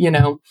 and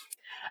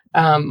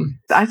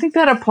I think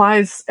that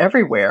applies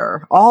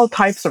everywhere. All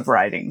types of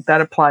writing, that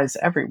applies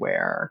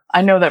everywhere.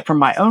 I know that from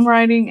my own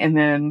writing and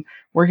then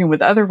working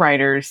with other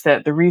writers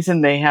that the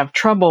reason they have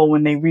trouble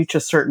when they reach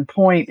a certain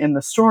point in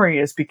the story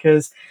is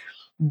because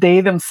they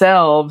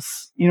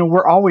themselves,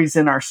 we're always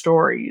in our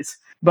stories,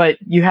 but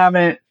you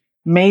haven't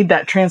made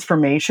that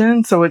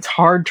transformation. So it's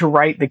hard to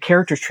write the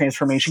character's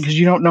transformation because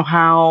you don't know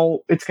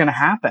how it's going to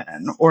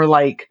happen or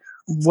like,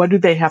 what do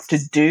they have to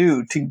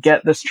do to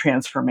get this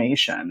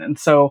transformation? And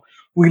so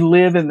we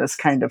live in this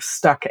kind of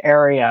stuck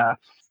area.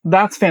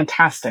 That's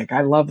fantastic.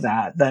 I love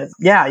that.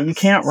 Yeah, you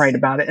can't write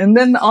about it. And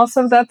then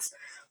also that's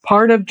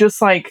part of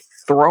just like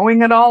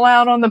throwing it all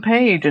out on the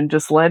page and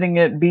just letting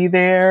it be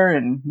there.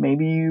 And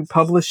maybe you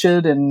publish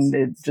it and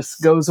it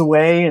just goes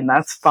away and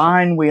that's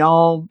fine. We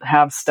all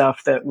have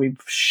stuff that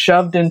we've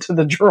shoved into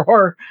the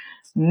drawer,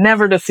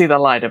 never to see the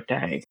light of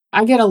day.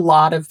 I get a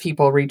lot of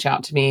people reach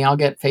out to me. I'll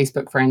get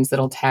Facebook friends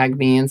that'll tag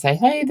me and say,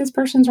 hey, this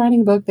person's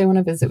writing a book. They want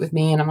to visit with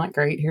me. And I'm like,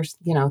 great, here's,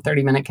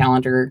 30-minute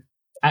calendar.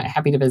 I'm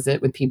happy to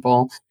visit with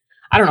people.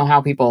 I don't know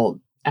how people,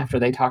 after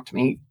they talk to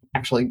me,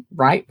 actually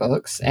write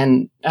books.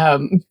 And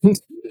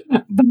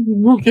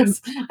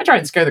because I try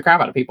and scare the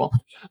crap out of people.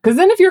 Because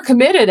then if you're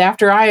committed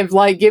after I have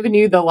like given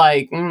you the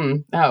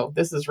no,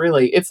 this is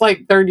really, it's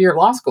like third year of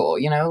law school,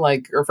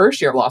 or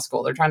first year of law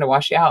school. They're trying to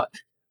wash you out.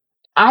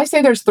 I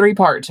say there's 3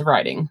 parts of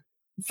writing.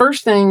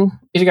 First thing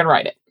is you got to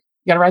write it.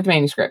 You got to write the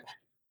manuscript.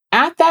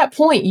 At that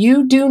point,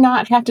 you do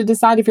not have to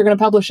decide if you're going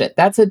to publish it.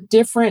 That's a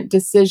different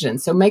decision.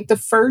 So make the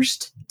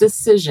first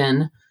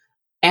decision,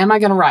 am I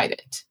going to write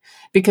it?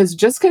 Because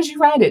just because you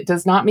write it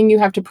does not mean you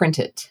have to print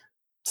it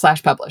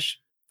 / publish.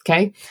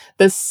 Okay.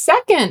 The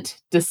second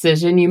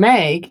decision you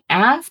make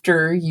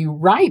after you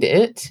write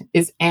it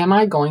is, am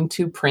I going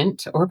to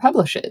print or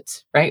publish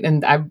it? Right.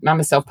 And I'm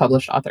a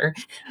self-published author.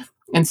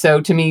 And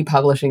so to me,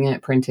 publishing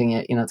it, printing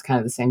it, it's kind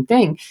of the same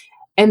thing.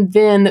 And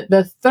then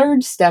the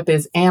third step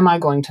is, am I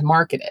going to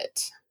market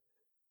it?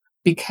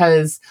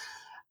 Because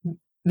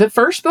the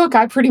first book,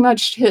 I pretty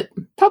much hit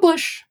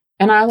publish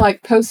and I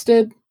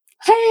posted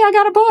hey, I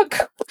got a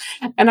book.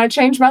 And I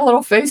changed my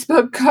little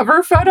Facebook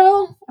cover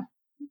photo.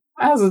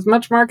 That was as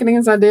much marketing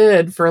as I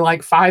did for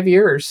like 5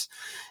 years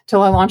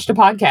till I launched a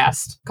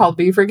podcast called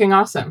Be Freaking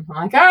Awesome.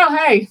 I'm like, oh,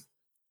 hey.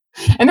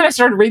 And then I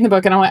started reading the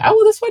book and I'm like, oh,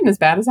 well, this wasn't as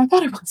bad as I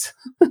thought it was.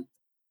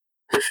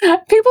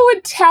 People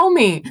would tell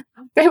me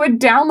they would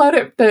download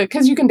it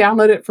because you can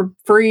download it for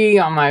free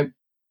on my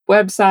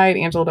website,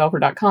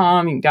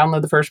 angeladelford.com. You can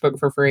download the first book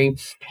for free.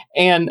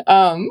 And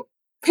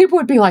people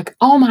would be like,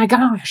 oh my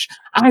gosh,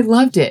 I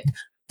loved it.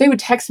 They would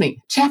text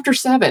me, chapter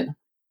 7.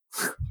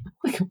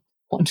 Like,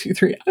 1, 2,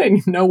 3. I didn't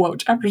even know what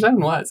chapter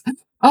 7 was.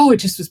 Oh, it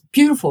just was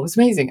beautiful. It was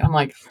amazing. I'm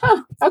like,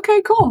 oh,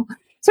 okay, cool.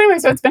 So anyway,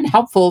 so it's been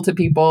helpful to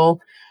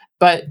people,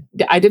 but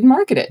I didn't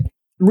market it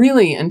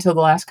really until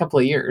the last couple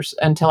of years,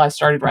 until I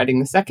started writing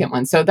the second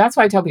one. So that's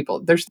why I tell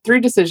people there's 3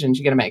 decisions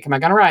you got to make. Am I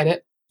going to write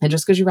it? And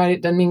just because you write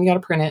it doesn't mean you got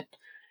to print it.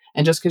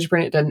 And just because you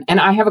print it doesn't. And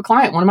I have a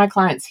client, one of my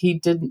clients, he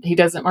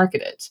doesn't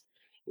market it.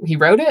 He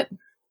wrote it.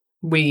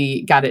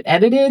 We got it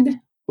edited.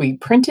 We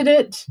printed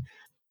it.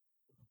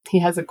 He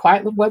has a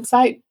quiet little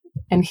website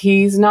and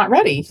he's not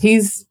ready.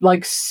 He's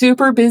like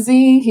super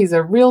busy. He's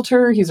a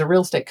realtor. He's a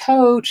real estate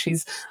coach.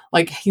 He's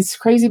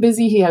crazy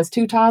busy. He has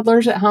 2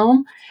 toddlers at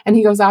home. And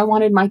he goes, I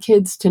wanted my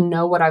kids to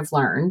know what I've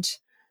learned.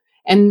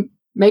 And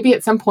maybe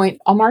at some point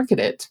I'll market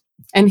it.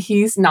 And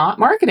he's not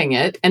marketing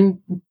it and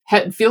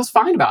feels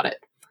fine about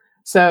it.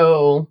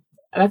 So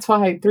that's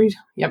why 3,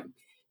 yep.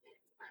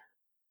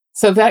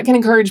 So if that can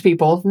encourage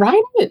people,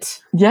 write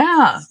it.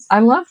 Yeah, I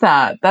love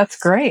that. That's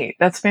great.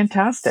 That's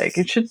fantastic.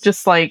 It should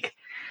just like,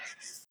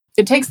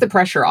 it takes the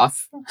pressure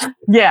off.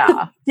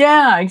 Yeah,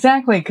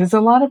 exactly. Because a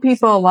lot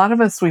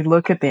of us, we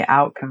look at the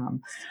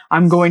outcome.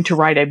 I'm going to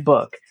write a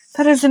book.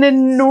 That is an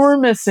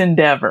enormous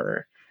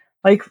endeavor.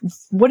 Like,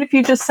 what if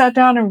you just sat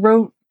down and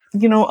wrote,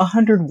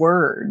 100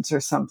 words or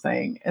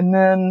something, and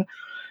then,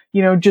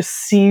 just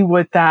see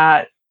what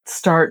that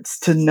starts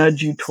to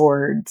nudge you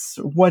towards.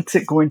 What's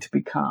it going to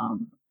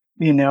become?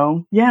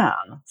 Yeah.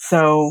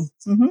 So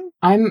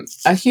I'm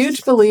a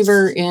huge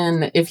believer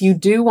in, if you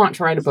do want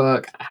to write a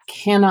book, I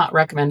cannot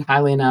recommend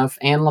highly enough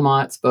Anne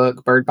Lamott's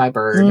book, Bird by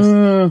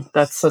Bird.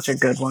 That's such a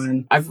good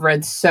one. I've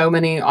read so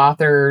many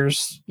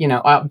authors,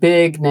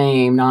 big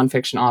name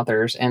nonfiction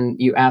authors, and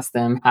you ask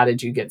them, how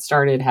did you get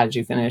started? How did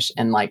you finish?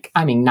 And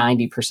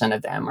 90%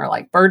 of them are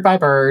like Bird by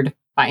Bird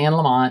by Anne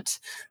Lamott.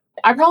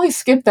 I probably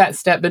skipped that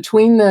step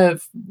between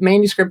the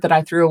manuscript that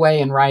I threw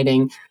away and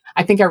writing.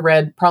 I think I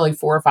read probably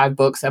 4 or 5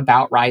 books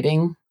about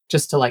writing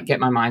just to get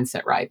my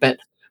mindset right. But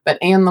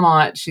Anne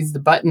Lamott, she's the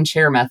button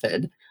chair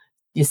method.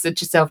 You sit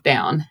yourself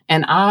down,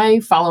 and I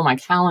follow my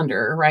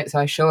calendar, right? So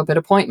I show up at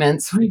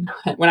appointments when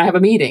I have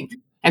a meeting.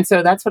 And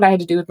so that's what I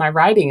had to do with my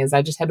writing, is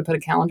I just had to put a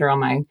calendar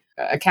on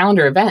a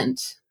calendar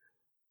event.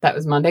 That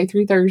was Monday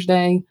through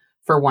Thursday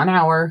for 1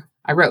 hour.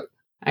 I wrote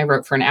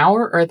for an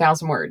hour or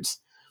 1,000 words.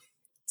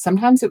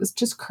 Sometimes it was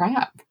just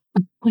crap.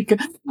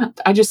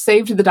 I just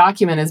saved the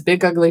document as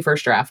big, ugly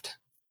first draft,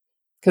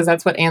 because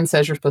that's what Anne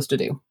says you're supposed to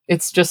do.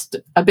 It's just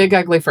a big,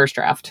 ugly first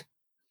draft.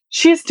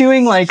 She's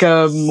doing like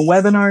a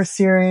webinar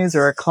series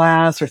or a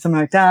class or something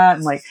like that.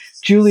 And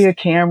Julia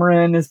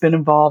Cameron has been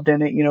involved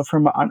in it,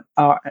 from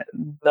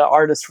the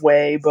Artist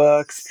Way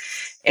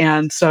books.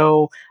 And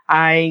so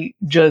I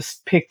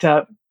just picked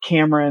up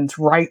Cameron's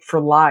Write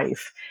for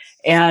Life.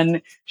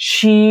 And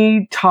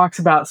she talks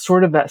about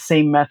sort of that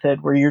same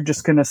method where you're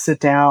just going to sit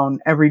down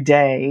every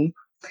day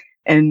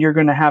and you're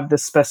going to have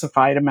this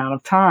specified amount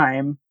of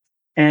time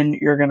and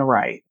you're going to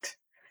write.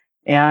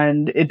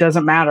 And it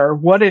doesn't matter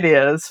what it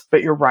is,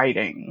 but you're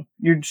writing.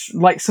 You're just,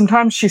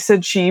 sometimes she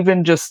said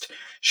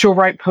she'll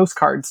write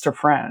postcards to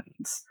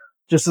friends,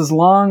 just as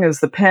long as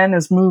the pen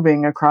is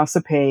moving across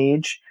a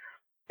page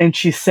and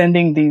she's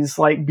sending these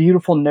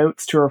beautiful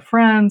notes to her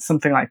friends,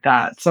 something like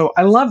that. So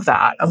I love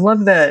that. I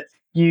love that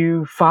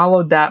you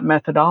followed that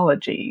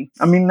methodology.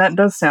 I mean, that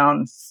does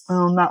sound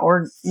not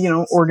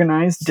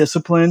organized,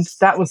 disciplined.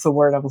 That was the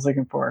word I was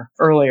looking for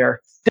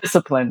earlier.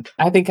 Disciplined.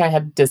 I think I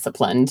had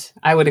disciplined.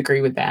 I would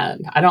agree with that.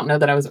 I don't know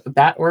that I was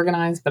that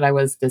organized, but I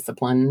was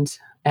disciplined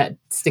at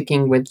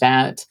sticking with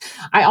that.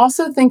 I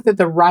also think that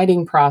the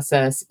writing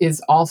process is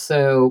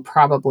also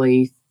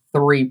probably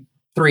three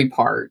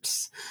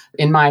parts.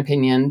 In my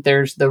opinion,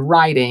 there's the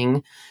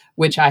writing,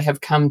 which I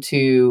have come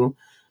to,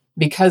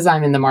 because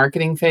I'm in the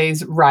marketing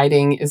phase.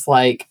 Writing is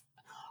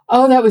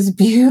oh, that was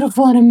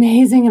beautiful and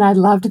amazing, and I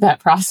loved that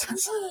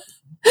process.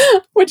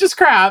 Which is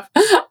crap,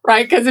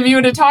 right? Because if you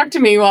would have talked to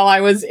me while I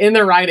was in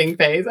the writing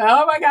phase,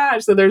 oh my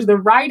gosh. So there's the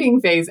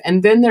writing phase,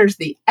 and then there's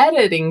the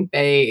editing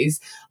phase,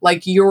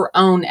 your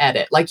own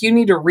edit. You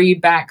need to read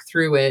back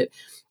through it,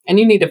 and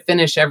you need to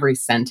finish every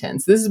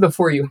sentence. This is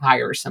before you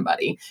hire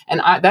somebody.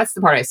 And that's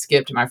the part I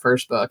skipped in my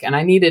first book. And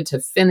I needed to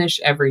finish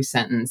every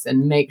sentence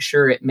and make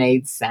sure it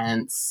made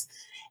sense.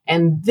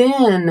 And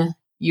then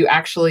you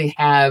actually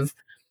have,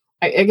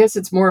 I guess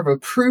it's more of a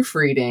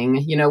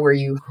proofreading, where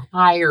you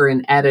hire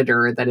an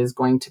editor that is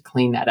going to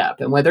clean that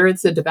up. And whether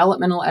it's a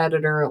developmental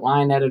editor, a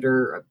line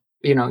editor,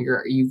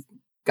 you've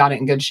got it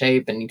in good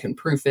shape and you can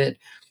proof it.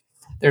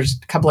 there's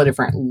a couple of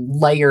different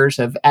layers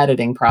of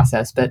editing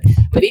process, but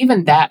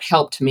even that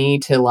helped me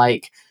to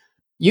like,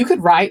 you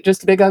could write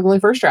just a big ugly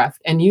first draft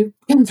and you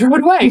can throw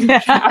it away.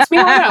 Ask me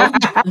how I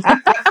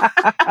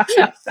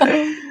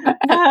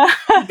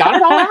know. Got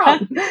it all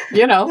out,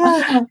 you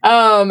know.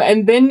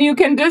 And then you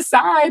can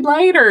decide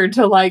later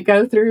to like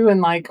go through and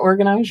like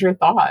organize your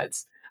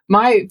thoughts.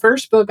 My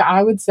first book,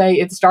 I would say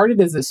it started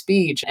as a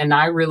speech, and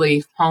I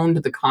really honed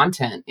the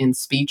content in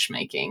speech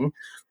making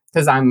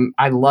because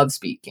I love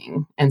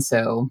speaking. And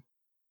so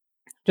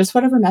just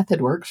whatever method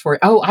works for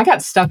it. Oh, I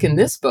got stuck in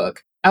this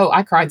book. Oh,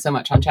 I cried so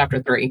much on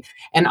chapter 3.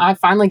 And I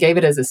finally gave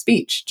it as a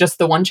speech, just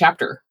the one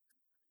chapter.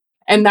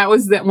 And that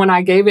was that when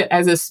I gave it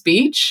as a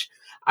speech,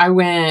 I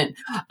went,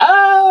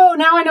 oh,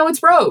 now I know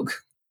it's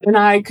broke. And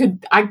I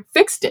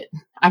fixed it.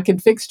 I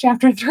could fix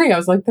chapter 3. I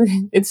was like,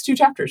 it's 2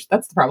 chapters.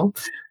 That's the problem.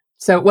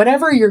 So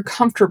whatever you're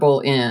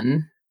comfortable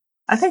in.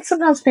 I think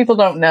sometimes people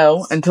don't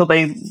know until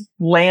they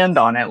land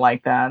on it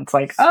like that. It's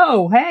like,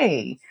 oh,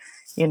 hey,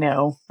 you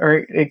know,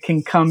 or it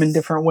can come in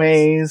different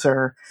ways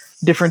or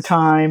different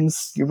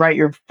times. You write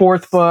your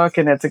 4th book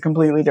and it's a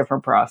completely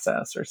different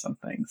process or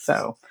something.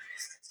 So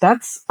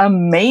that's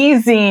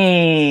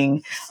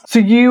amazing. So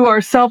you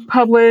are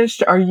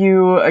self-published. Are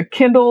you a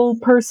Kindle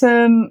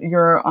person?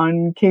 You're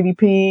on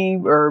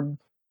KDP, or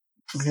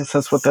I guess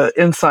that's what the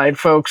inside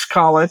folks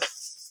call it.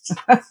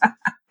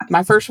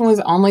 My first one was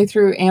only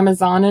through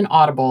Amazon and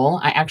Audible.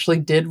 I actually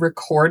did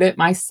record it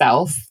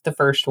myself, the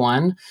first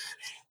one,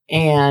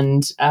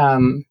 and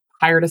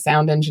hired a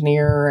sound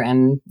engineer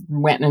and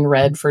went and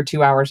read for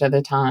 2 hours at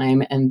a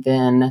time. And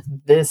then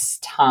this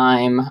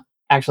time,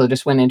 actually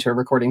just went into a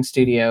recording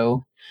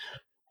studio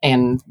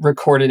and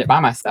recorded it by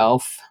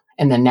myself.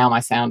 And then now my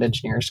sound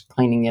engineer is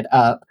cleaning it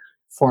up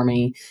for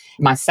me.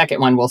 My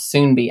second one will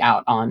soon be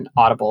out on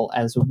Audible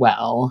as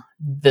well.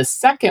 The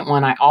second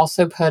one I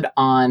also put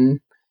on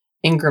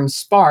Ingram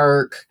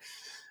Spark,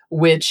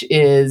 which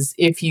is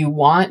if you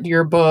want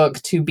your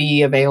book to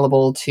be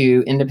available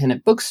to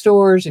independent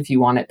bookstores, if you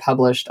want it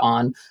published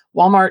on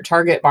Walmart,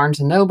 Target, Barnes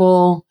 &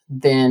 Noble,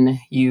 then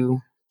you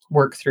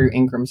work through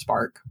Ingram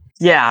Spark.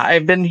 Yeah,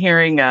 I've been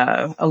hearing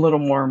a little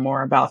more and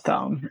more about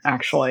them,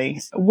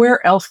 actually.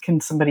 Where else can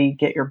somebody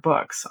get your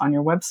books? On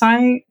your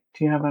website?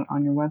 Do you have it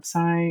on your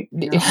website?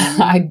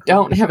 I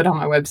don't have it on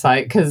my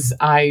website because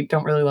I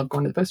don't really love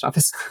going to the post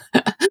office.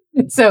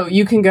 So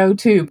you can go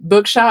to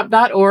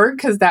bookshop.org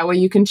because that way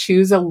you can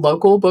choose a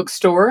local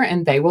bookstore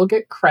and they will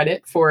get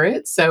credit for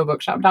it. So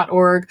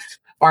bookshop.org,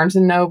 Barnes &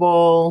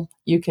 Noble,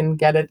 you can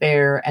get it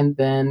there, and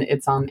then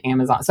it's on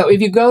Amazon. So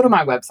if you go to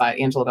my website,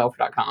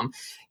 angelabelford.com,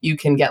 you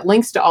can get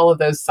links to all of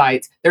those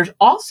sites. There's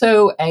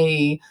also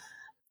a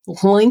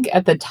link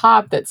at the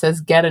top that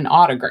says get an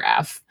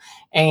autograph.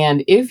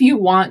 And if you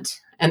want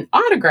an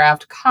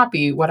autographed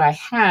copy, what I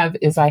have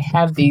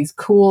these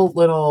cool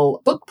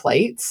little book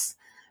plates.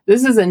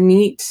 This is a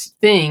neat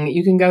thing.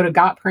 You can go to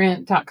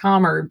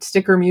gotprint.com or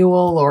Sticker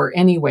Mule or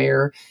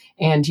anywhere,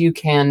 and you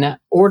can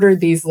order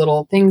these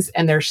little things,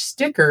 and they're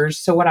stickers.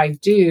 So what I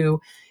do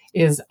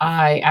is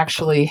I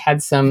actually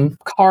had some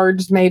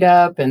cards made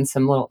up and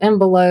some little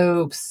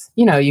envelopes.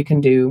 You know, you can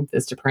do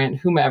this to print,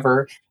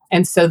 whomever.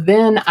 And so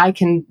then I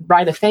can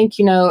write a thank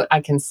you note,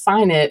 I can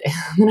sign it,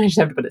 and then I just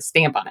have to put a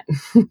stamp on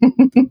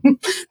it.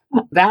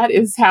 That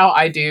is how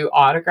I do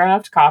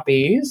autographed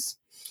copies.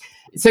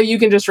 So you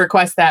can just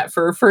request that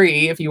for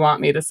free if you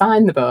want me to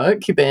sign the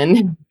book,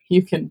 then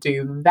you can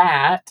do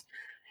that.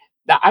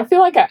 I feel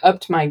like I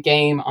upped my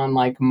game on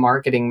like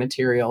marketing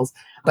materials,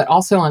 but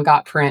also on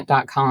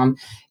gotprint.com,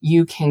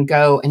 you can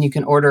go and you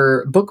can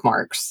order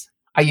bookmarks.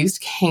 I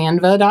used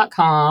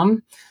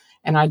canva.com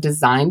and I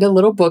designed a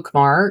little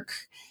bookmark.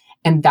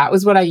 And that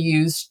was what I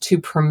used to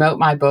promote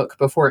my book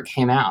before it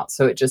came out.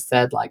 So it just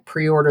said like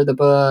pre-order the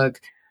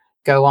book,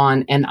 go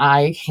on, and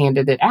I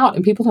handed it out,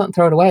 and people don't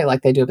throw it away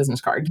like they do a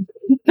business card.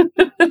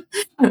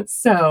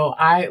 So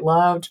I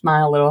loved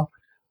my little,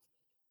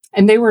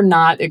 and they were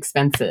not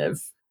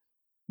expensive.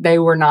 They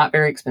were not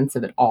very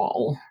expensive at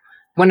all.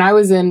 When I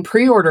was in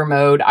pre-order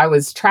mode, I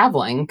was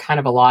traveling kind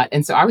of a lot.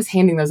 And so I was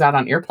handing those out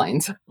on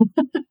airplanes.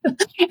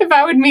 If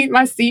I would meet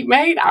my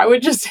seatmate, I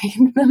would just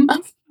hand them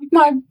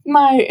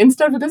my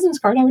instead of a business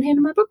card, I would hand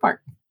them my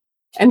bookmark.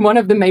 And one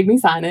of them made me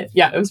sign it.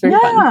 Yeah, it was very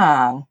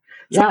fun.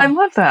 So I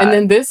love that. And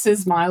then this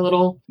is my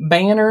little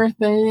banner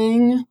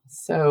thing.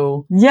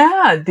 So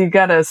yeah, you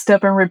got a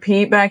step and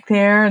repeat back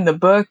there. And the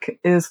book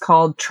is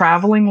called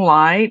Traveling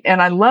Light.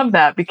 And I love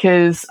that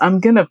because I'm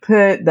going to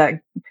put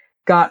that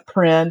Got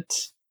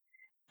Print,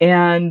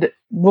 and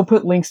we'll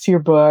put links to your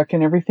book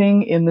and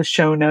everything in the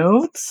show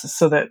notes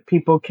so that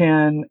people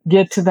can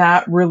get to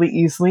that really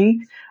easily.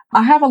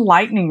 I have a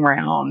lightning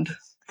round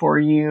for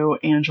you,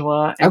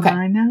 Angela. And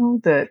I know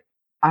that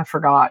I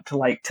forgot to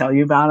like tell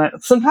you about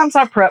it. Sometimes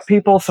I prep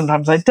people,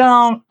 sometimes I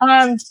don't.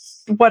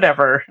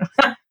 Whatever.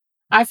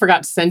 I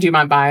forgot to send you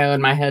my bio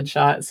and my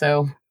headshot,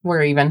 so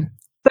we're even.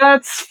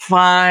 That's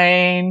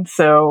fine.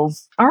 So,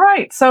 all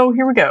right. So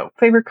here we go.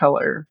 Favorite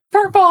color?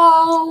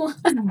 Purple.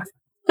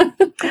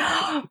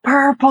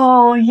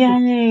 Purple.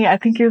 Yay. I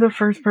think you're the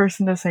first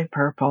person to say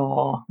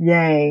purple.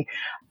 Yay.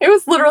 It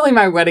was literally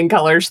my wedding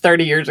colors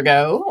 30 years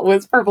ago,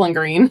 was purple and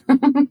green.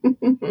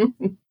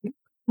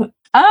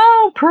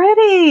 Oh,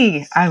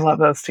 pretty. I love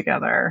those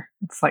together.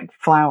 It's like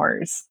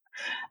flowers.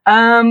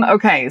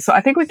 Okay, so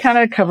I think we kind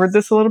of covered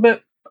this a little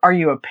bit. Are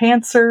you a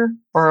pantser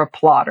or a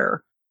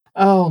plotter?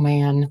 Oh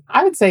man,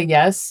 I would say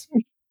yes.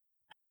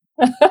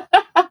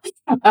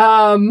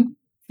 um,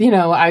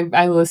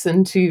 I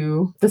listen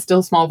to the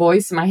still small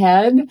voice in my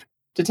head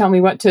to tell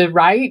me what to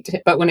write,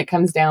 but when it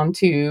comes down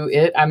to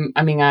it,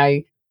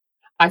 I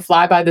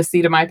fly by the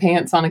seat of my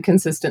pants on a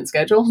consistent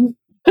schedule.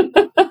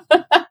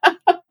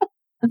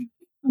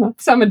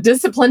 So I'm a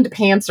disciplined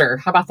pantser.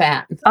 How about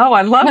that? Oh,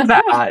 I love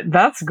that.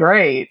 That's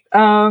great.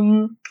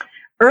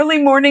 Early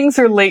mornings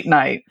or late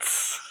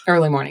nights?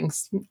 Early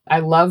mornings. I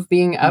love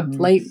being up Mhm.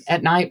 late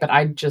at night, but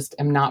I just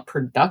am not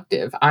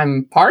productive. I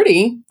can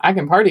party I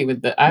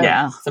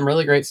have some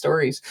really great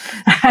stories.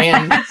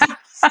 And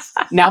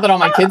now that all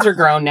my kids are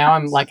grown, now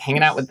I'm like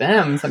hanging out with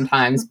them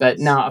sometimes, but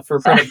no, for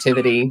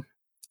productivity,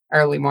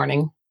 early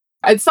morning.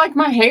 It's like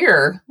my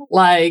hair,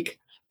 like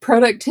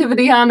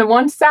productivity on the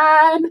one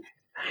side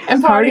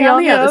and party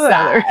on the other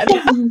side.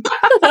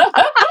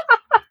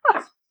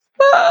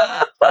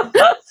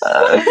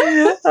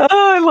 Oh,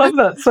 I love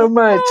that so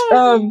much.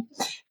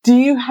 Do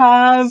you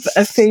have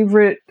a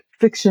favorite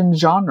fiction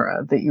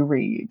genre that you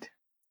read?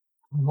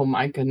 Oh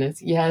my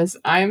goodness. Yes,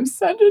 I'm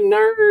such a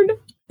nerd.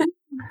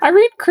 I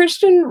read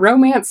Christian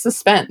romance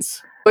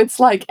suspense. It's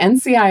like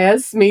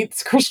NCIS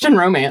meets Christian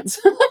romance.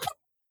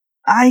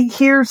 I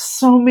hear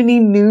so many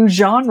new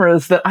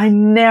genres that I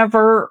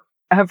never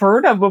have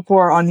heard of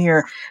before on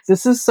here.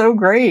 This is so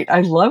great.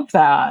 I love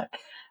that.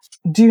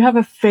 Do you have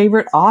a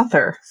favorite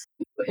author?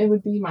 It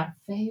would be my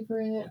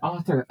favorite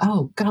author.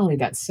 Oh, golly,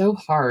 that's so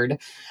hard.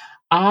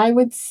 I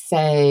would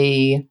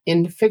say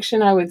in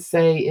fiction, I would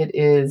say it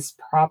is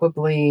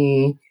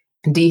probably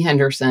Dee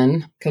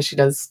Henderson because she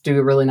does do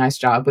a really nice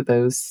job with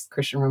those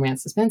Christian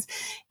romance suspense.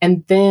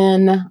 And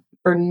then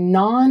for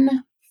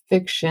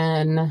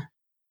nonfiction,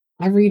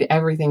 I read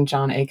everything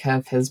John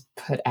Acuff has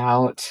put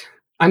out.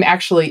 I'm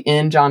actually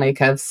in John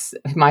Acuff's.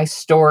 My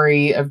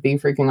story of Be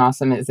Freaking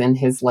Awesome is in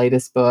his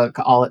latest book,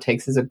 All It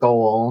Takes Is a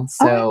Goal.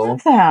 Oh, I So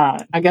love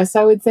that. I guess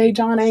I would say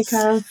John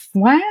Acuff.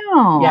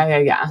 Wow.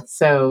 Yeah.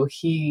 So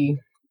he's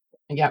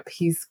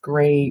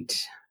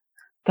great.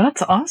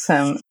 That's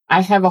awesome.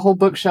 I have a whole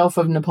bookshelf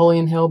of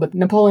Napoleon Hill, but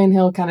Napoleon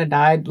Hill kind of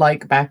died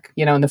like back,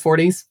 in the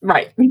 40s.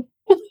 Right.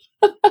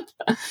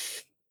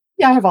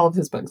 Yeah, I have all of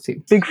his books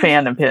too. Big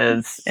fan of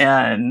his.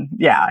 And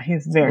yeah,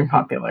 he's very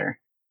popular.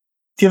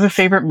 Do you have a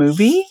favorite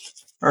movie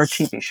or a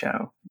TV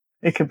show?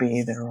 It could be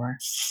either or.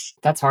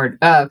 That's hard.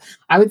 I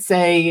would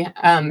say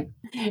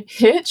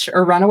Hitch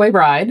or Runaway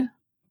Bride.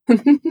 Oh,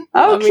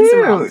 Love me some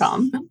cute.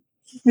 rom-com.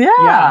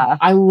 Yeah.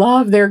 I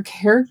love their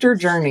character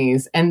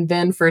journeys. And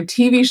then for a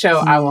TV show,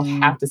 I will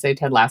have to say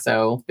Ted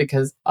Lasso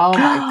because, oh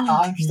my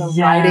gosh, the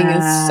writing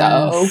is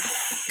so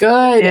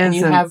good. And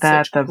you have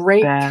such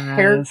great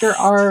character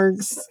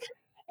arcs.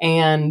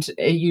 And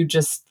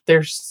it's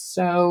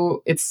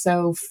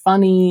so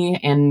funny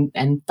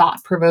and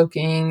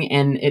thought-provoking.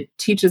 And it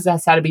teaches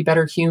us how to be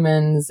better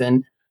humans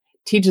and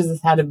teaches us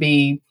how to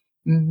be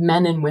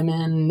men and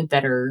women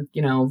that are,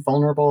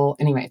 vulnerable.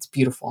 Anyway, it's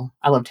beautiful.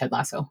 I love Ted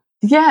Lasso.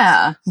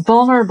 Yeah,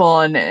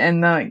 vulnerable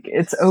and like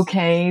it's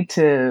okay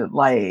to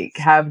like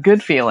have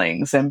good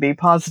feelings and be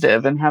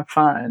positive and have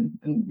fun.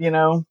 And,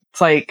 it's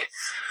like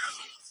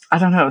I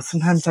don't know.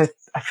 Sometimes I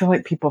feel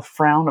like people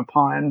frown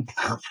upon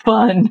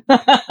fun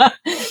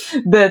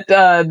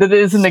that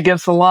isn't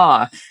against the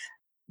law.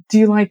 Do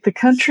you like the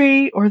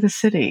country or the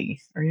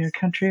city? Are you a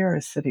country or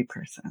a city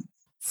person?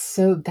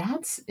 So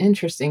that's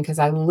interesting because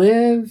I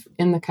live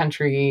in the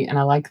country and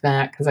I like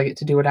that because I get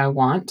to do what I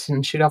want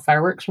and shoot off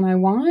fireworks when I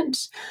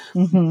want.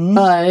 Mm-hmm.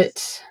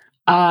 But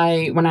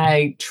when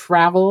I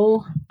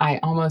travel, I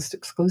almost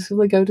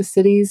exclusively go to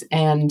cities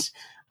and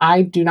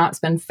I do not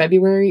spend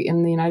February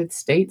in the United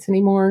States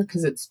anymore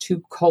because it's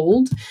too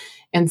cold.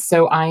 And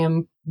so I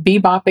am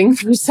bebopping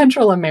through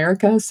Central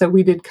America. So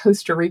we did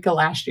Costa Rica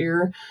last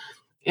year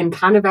and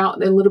kind of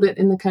out a little bit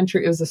in the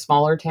country. It was a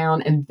smaller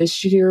town. And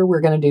this year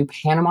we're going to do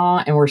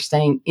Panama and we're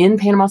staying in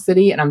Panama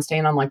City. And I'm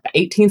staying on like the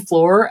 18th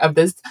floor of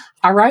this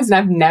high rise. And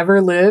I've never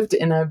lived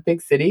in a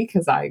big city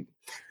because I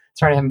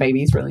started having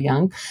babies really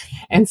young.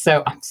 And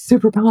so I'm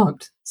super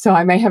pumped. So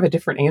I may have a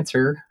different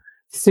answer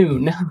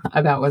soon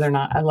about whether or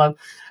not I love.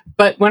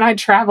 But when I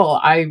travel,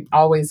 I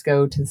always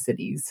go to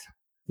cities.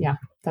 Yeah,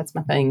 that's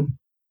my thing.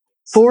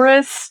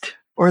 Forest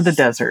or the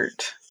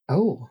desert?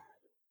 Oh.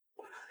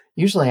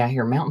 Usually I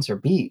hear mountains or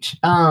beach.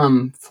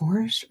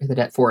 Forest or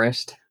the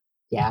forest.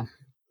 Yeah.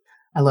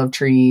 I love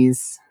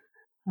trees.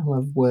 I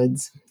love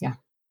woods. Yeah.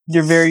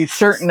 You're very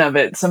certain of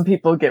it. Some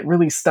people get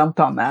really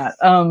stumped on that.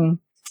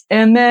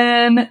 And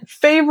then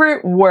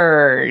favorite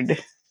word.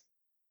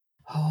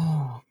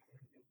 Oh.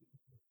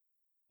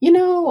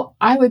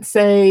 I would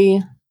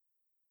say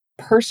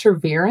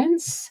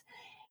perseverance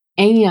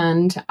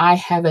And I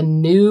have a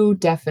new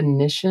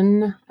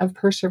definition of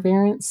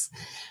perseverance.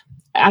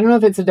 I don't know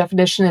if it's a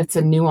definition, it's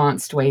a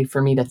nuanced way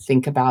for me to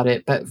think about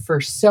it. But for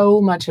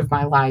so much of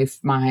my life,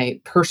 my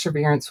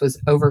perseverance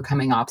was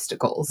overcoming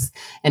obstacles.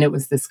 And it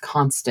was this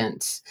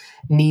constant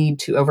need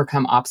to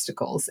overcome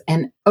obstacles.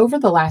 And over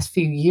the last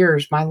few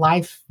years,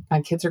 my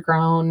kids are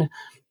grown,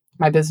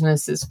 my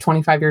business is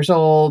 25 years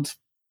old.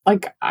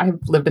 Like, I've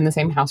lived in the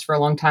same house for a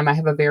long time. I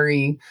have a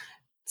very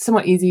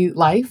somewhat easy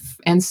life.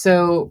 And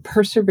so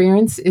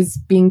perseverance is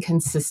being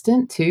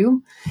consistent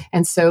too.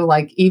 And so,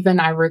 like, even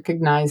I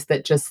recognize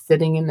that just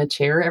sitting in the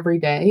chair every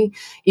day,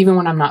 even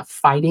when I'm not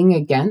fighting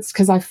against,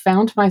 because I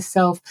found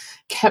myself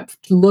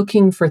kept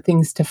looking for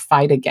things to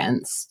fight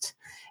against.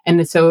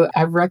 And so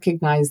I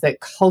recognize that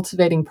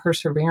cultivating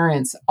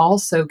perseverance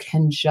also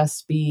can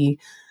just be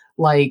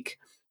like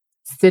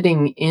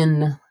sitting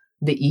in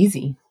the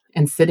easy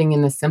and sitting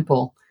in the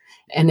simple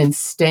and then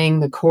staying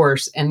the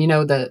course. And,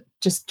 the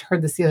just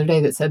heard this the other day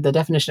that said the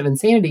definition of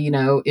insanity,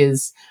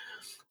 is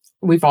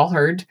we've all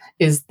heard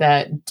is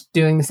that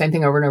doing the same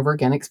thing over and over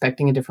again,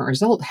 expecting a different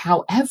result.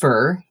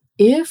 However,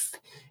 if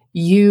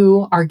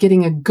you are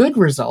getting a good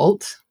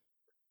result,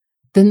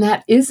 then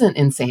that isn't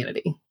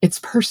insanity. It's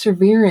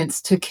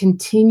perseverance to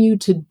continue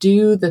to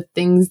do the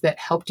things that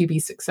helped you be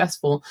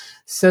successful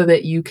so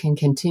that you can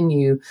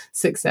continue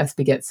success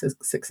begets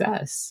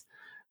success.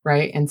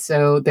 Right. And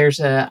so there's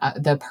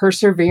the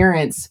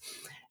perseverance.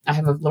 I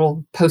have a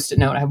little post-it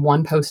note. I have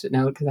one post-it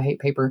note because I hate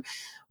paper.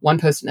 One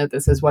post-it note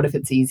that says, "What if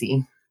it's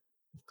easy?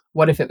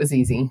 What if it was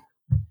easy?"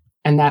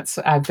 And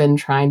I've been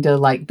trying to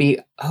like be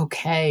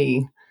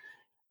okay.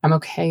 I'm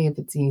okay if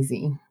it's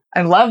easy.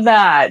 I love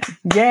that.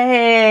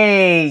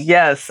 Yay.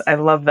 Yes, I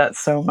love that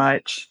so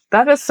much.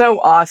 That is so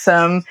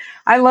awesome.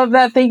 I love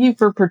that. Thank you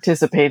for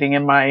participating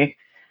in my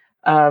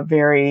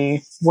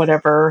very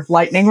whatever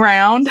lightning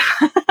round.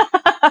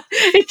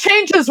 It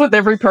changes with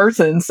every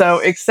person. So,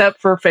 except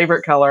for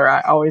favorite color,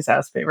 I always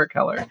ask favorite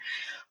color.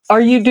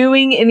 Are you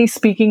doing any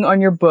speaking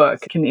on your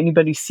book? Can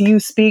anybody see you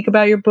speak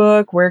about your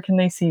book? Where can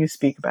they see you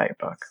speak about your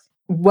book?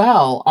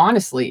 Well,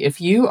 honestly, if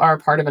you are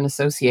part of an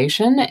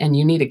association and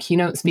you need a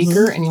keynote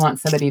speaker and you want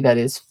somebody that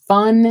is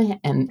fun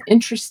and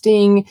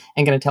interesting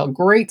and going to tell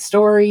great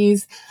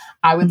stories,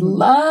 I would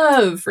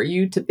love for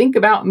you to think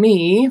about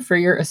me for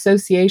your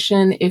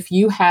association. If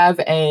you have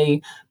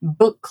a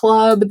book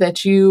club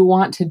that you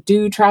want to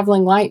do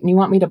traveling light and you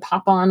want me to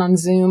pop on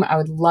Zoom, I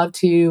would love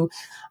to.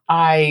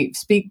 I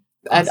speak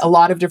at a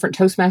lot of different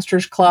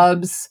Toastmasters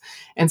clubs.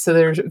 And so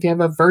if you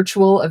have a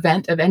virtual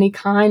event of any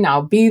kind,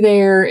 I'll be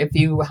there. If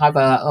you have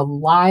a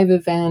live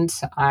event,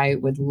 I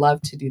would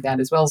love to do that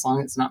as well, as long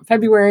as it's not in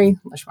February,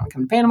 unless you want to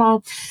come to Panama.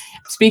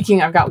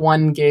 Speaking, I've got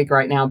one gig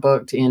right now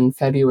booked in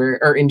February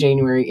or in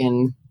January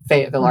in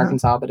Fayetteville,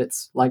 Arkansas, but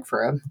it's like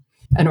for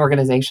an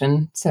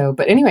organization. So,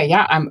 but anyway,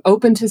 yeah, I'm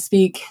open to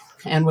speak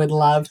and would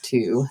love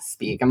to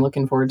speak. I'm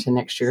looking forward to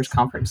next year's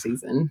conference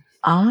season.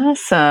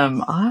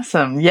 Awesome.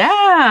 Awesome.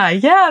 Yeah.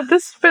 Yeah.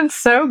 This has been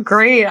so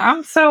great.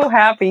 I'm so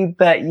happy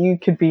that you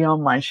could be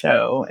on my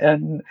show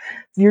and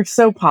you're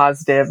so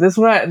positive. This is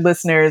what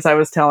listeners, I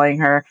was telling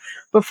her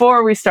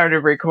before we started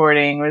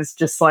recording, was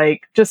just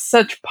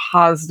such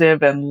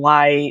positive and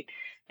light.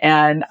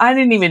 And I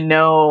didn't even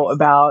know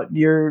about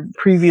your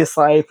previous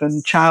life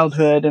and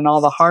childhood and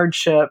all the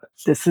hardship.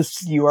 This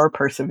is your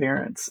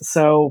perseverance.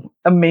 So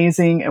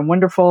amazing and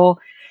wonderful.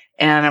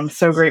 And I'm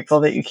so grateful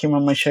that you came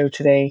on my show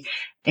today.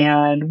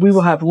 And we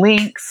will have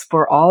links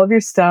for all of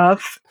your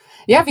stuff.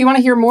 Yeah, if you want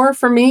to hear more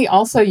from me,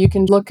 also, you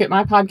can look at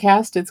my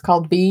podcast. It's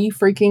called Be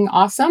Freaking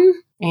Awesome.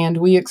 And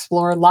we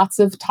explore lots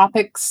of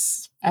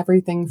topics,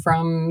 everything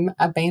from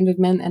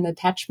abandonment and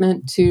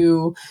attachment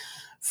to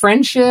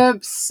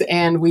friendships.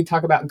 And we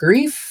talk about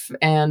grief.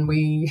 And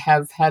we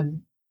have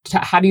had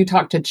how do you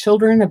talk to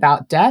children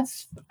about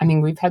death? I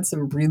mean, we've had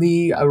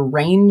a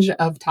range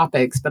of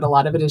topics, but a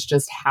lot of it is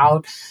just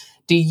how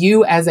do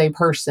you as a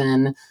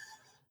person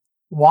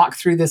walk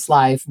through this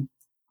life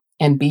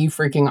and be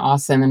freaking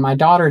awesome. And my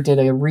daughter did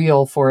a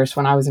reel for us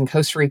when I was in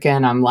Costa Rica,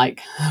 and I'm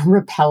like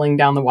rappelling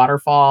down the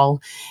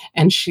waterfall.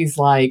 And she's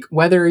like,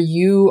 whether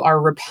you are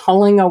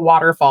rappelling a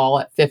waterfall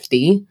at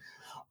 50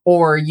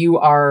 or you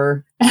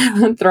are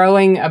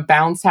throwing a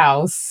bounce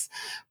house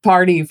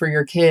party for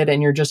your kid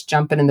and you're just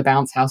jumping in the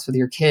bounce house with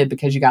your kid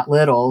because you got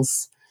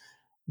littles,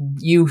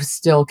 you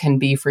still can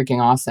be freaking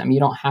awesome. You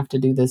don't have to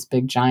do this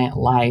big giant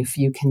life.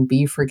 You can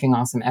be freaking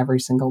awesome every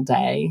single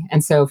day.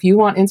 And so if you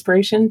want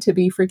inspiration to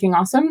be freaking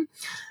awesome,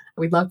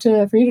 we'd love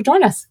for you to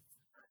join us.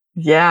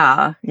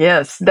 Yeah,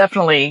 yes,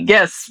 definitely.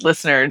 Yes,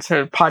 listeners,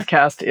 her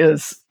podcast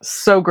is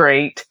so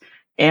great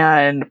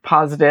and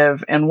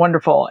positive and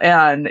wonderful.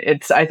 And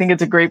I think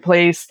it's a great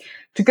place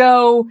to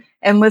go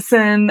and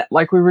listen.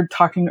 Like we were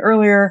talking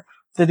earlier,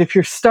 that if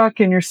you're stuck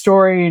in your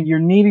story and you're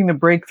needing the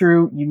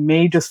breakthrough, you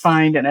may just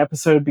find an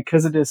episode,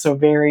 because it is so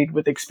varied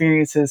with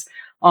experiences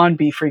on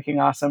Be Freaking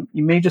Awesome.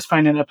 You may just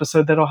find an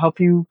episode that'll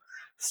help you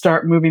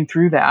start moving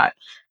through that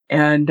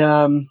and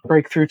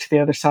break through to the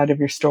other side of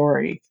your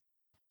story.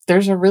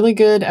 There's a really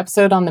good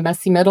episode on the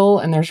messy middle,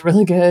 and there's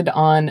really good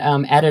on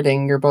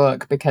editing your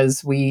book,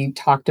 because we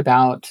talked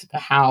about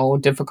how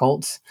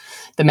difficult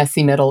the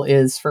messy middle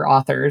is for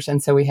authors.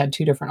 And so we had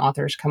two different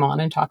authors come on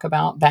and talk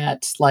about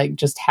that, like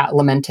just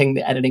lamenting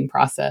the editing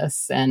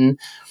process and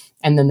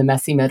then the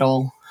messy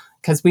middle.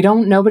 Because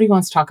nobody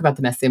wants to talk about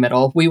the messy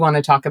middle. We want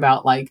to talk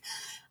about, like,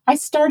 I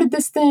started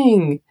this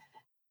thing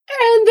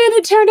and then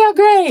it turned out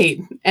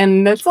great.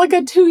 And that's like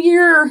a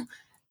 2-year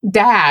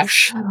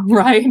dash,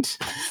 right?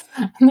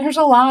 And there's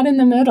a lot in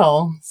the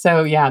middle.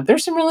 So yeah,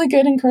 there's some really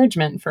good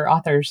encouragement for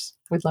authors.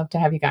 We'd love to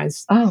have you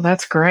guys. Oh,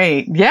 that's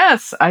great.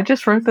 Yes, I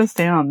just wrote this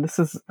down. This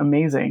is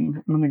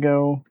amazing. I'm going to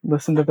go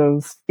listen to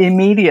those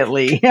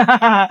immediately.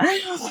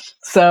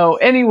 So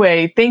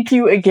anyway, thank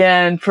you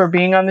again for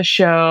being on the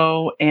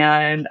show.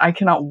 And I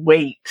cannot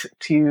wait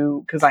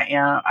because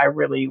I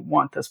really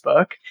want this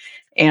book.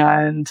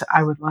 And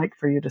I would like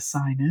for you to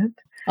sign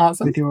it.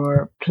 Awesome. With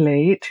your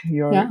plate,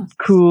 your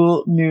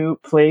cool new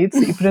plates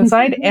that you put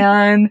inside.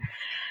 And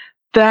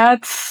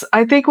that's,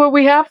 I think, what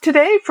we have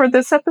today for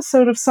this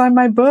episode of Sign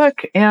My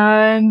Book.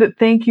 And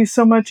thank you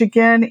so much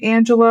again,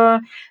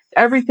 Angela.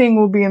 Everything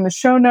will be in the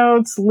show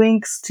notes,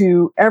 links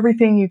to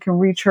everything. You can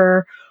reach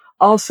her.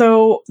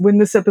 Also, when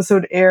this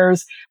episode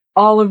airs,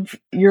 all of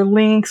your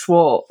links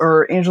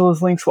or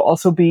Angela's links will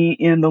also be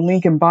in the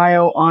link in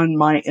bio on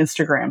my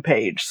Instagram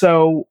page.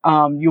 So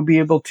you'll be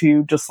able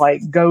to just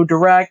like go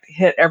direct,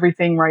 hit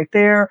everything right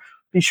there.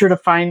 Be sure to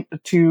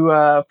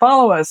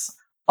follow us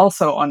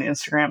also on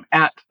Instagram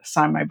at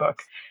Sign My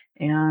Book.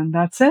 And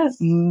that's it.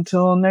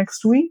 Until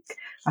next week,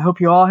 I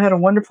hope you all had a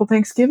wonderful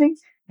Thanksgiving,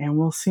 and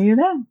we'll see you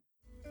then.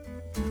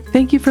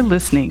 Thank you for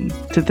listening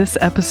to this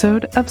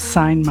episode of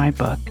Sign My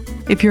Book.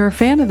 If you're a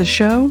fan of the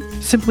show,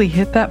 simply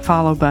hit that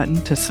follow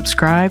button to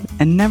subscribe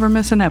and never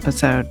miss an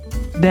episode.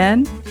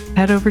 Then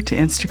head over to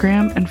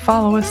Instagram and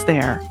follow us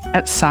there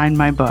at Sign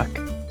My Book.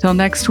 Till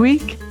next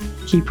week,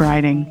 keep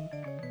writing.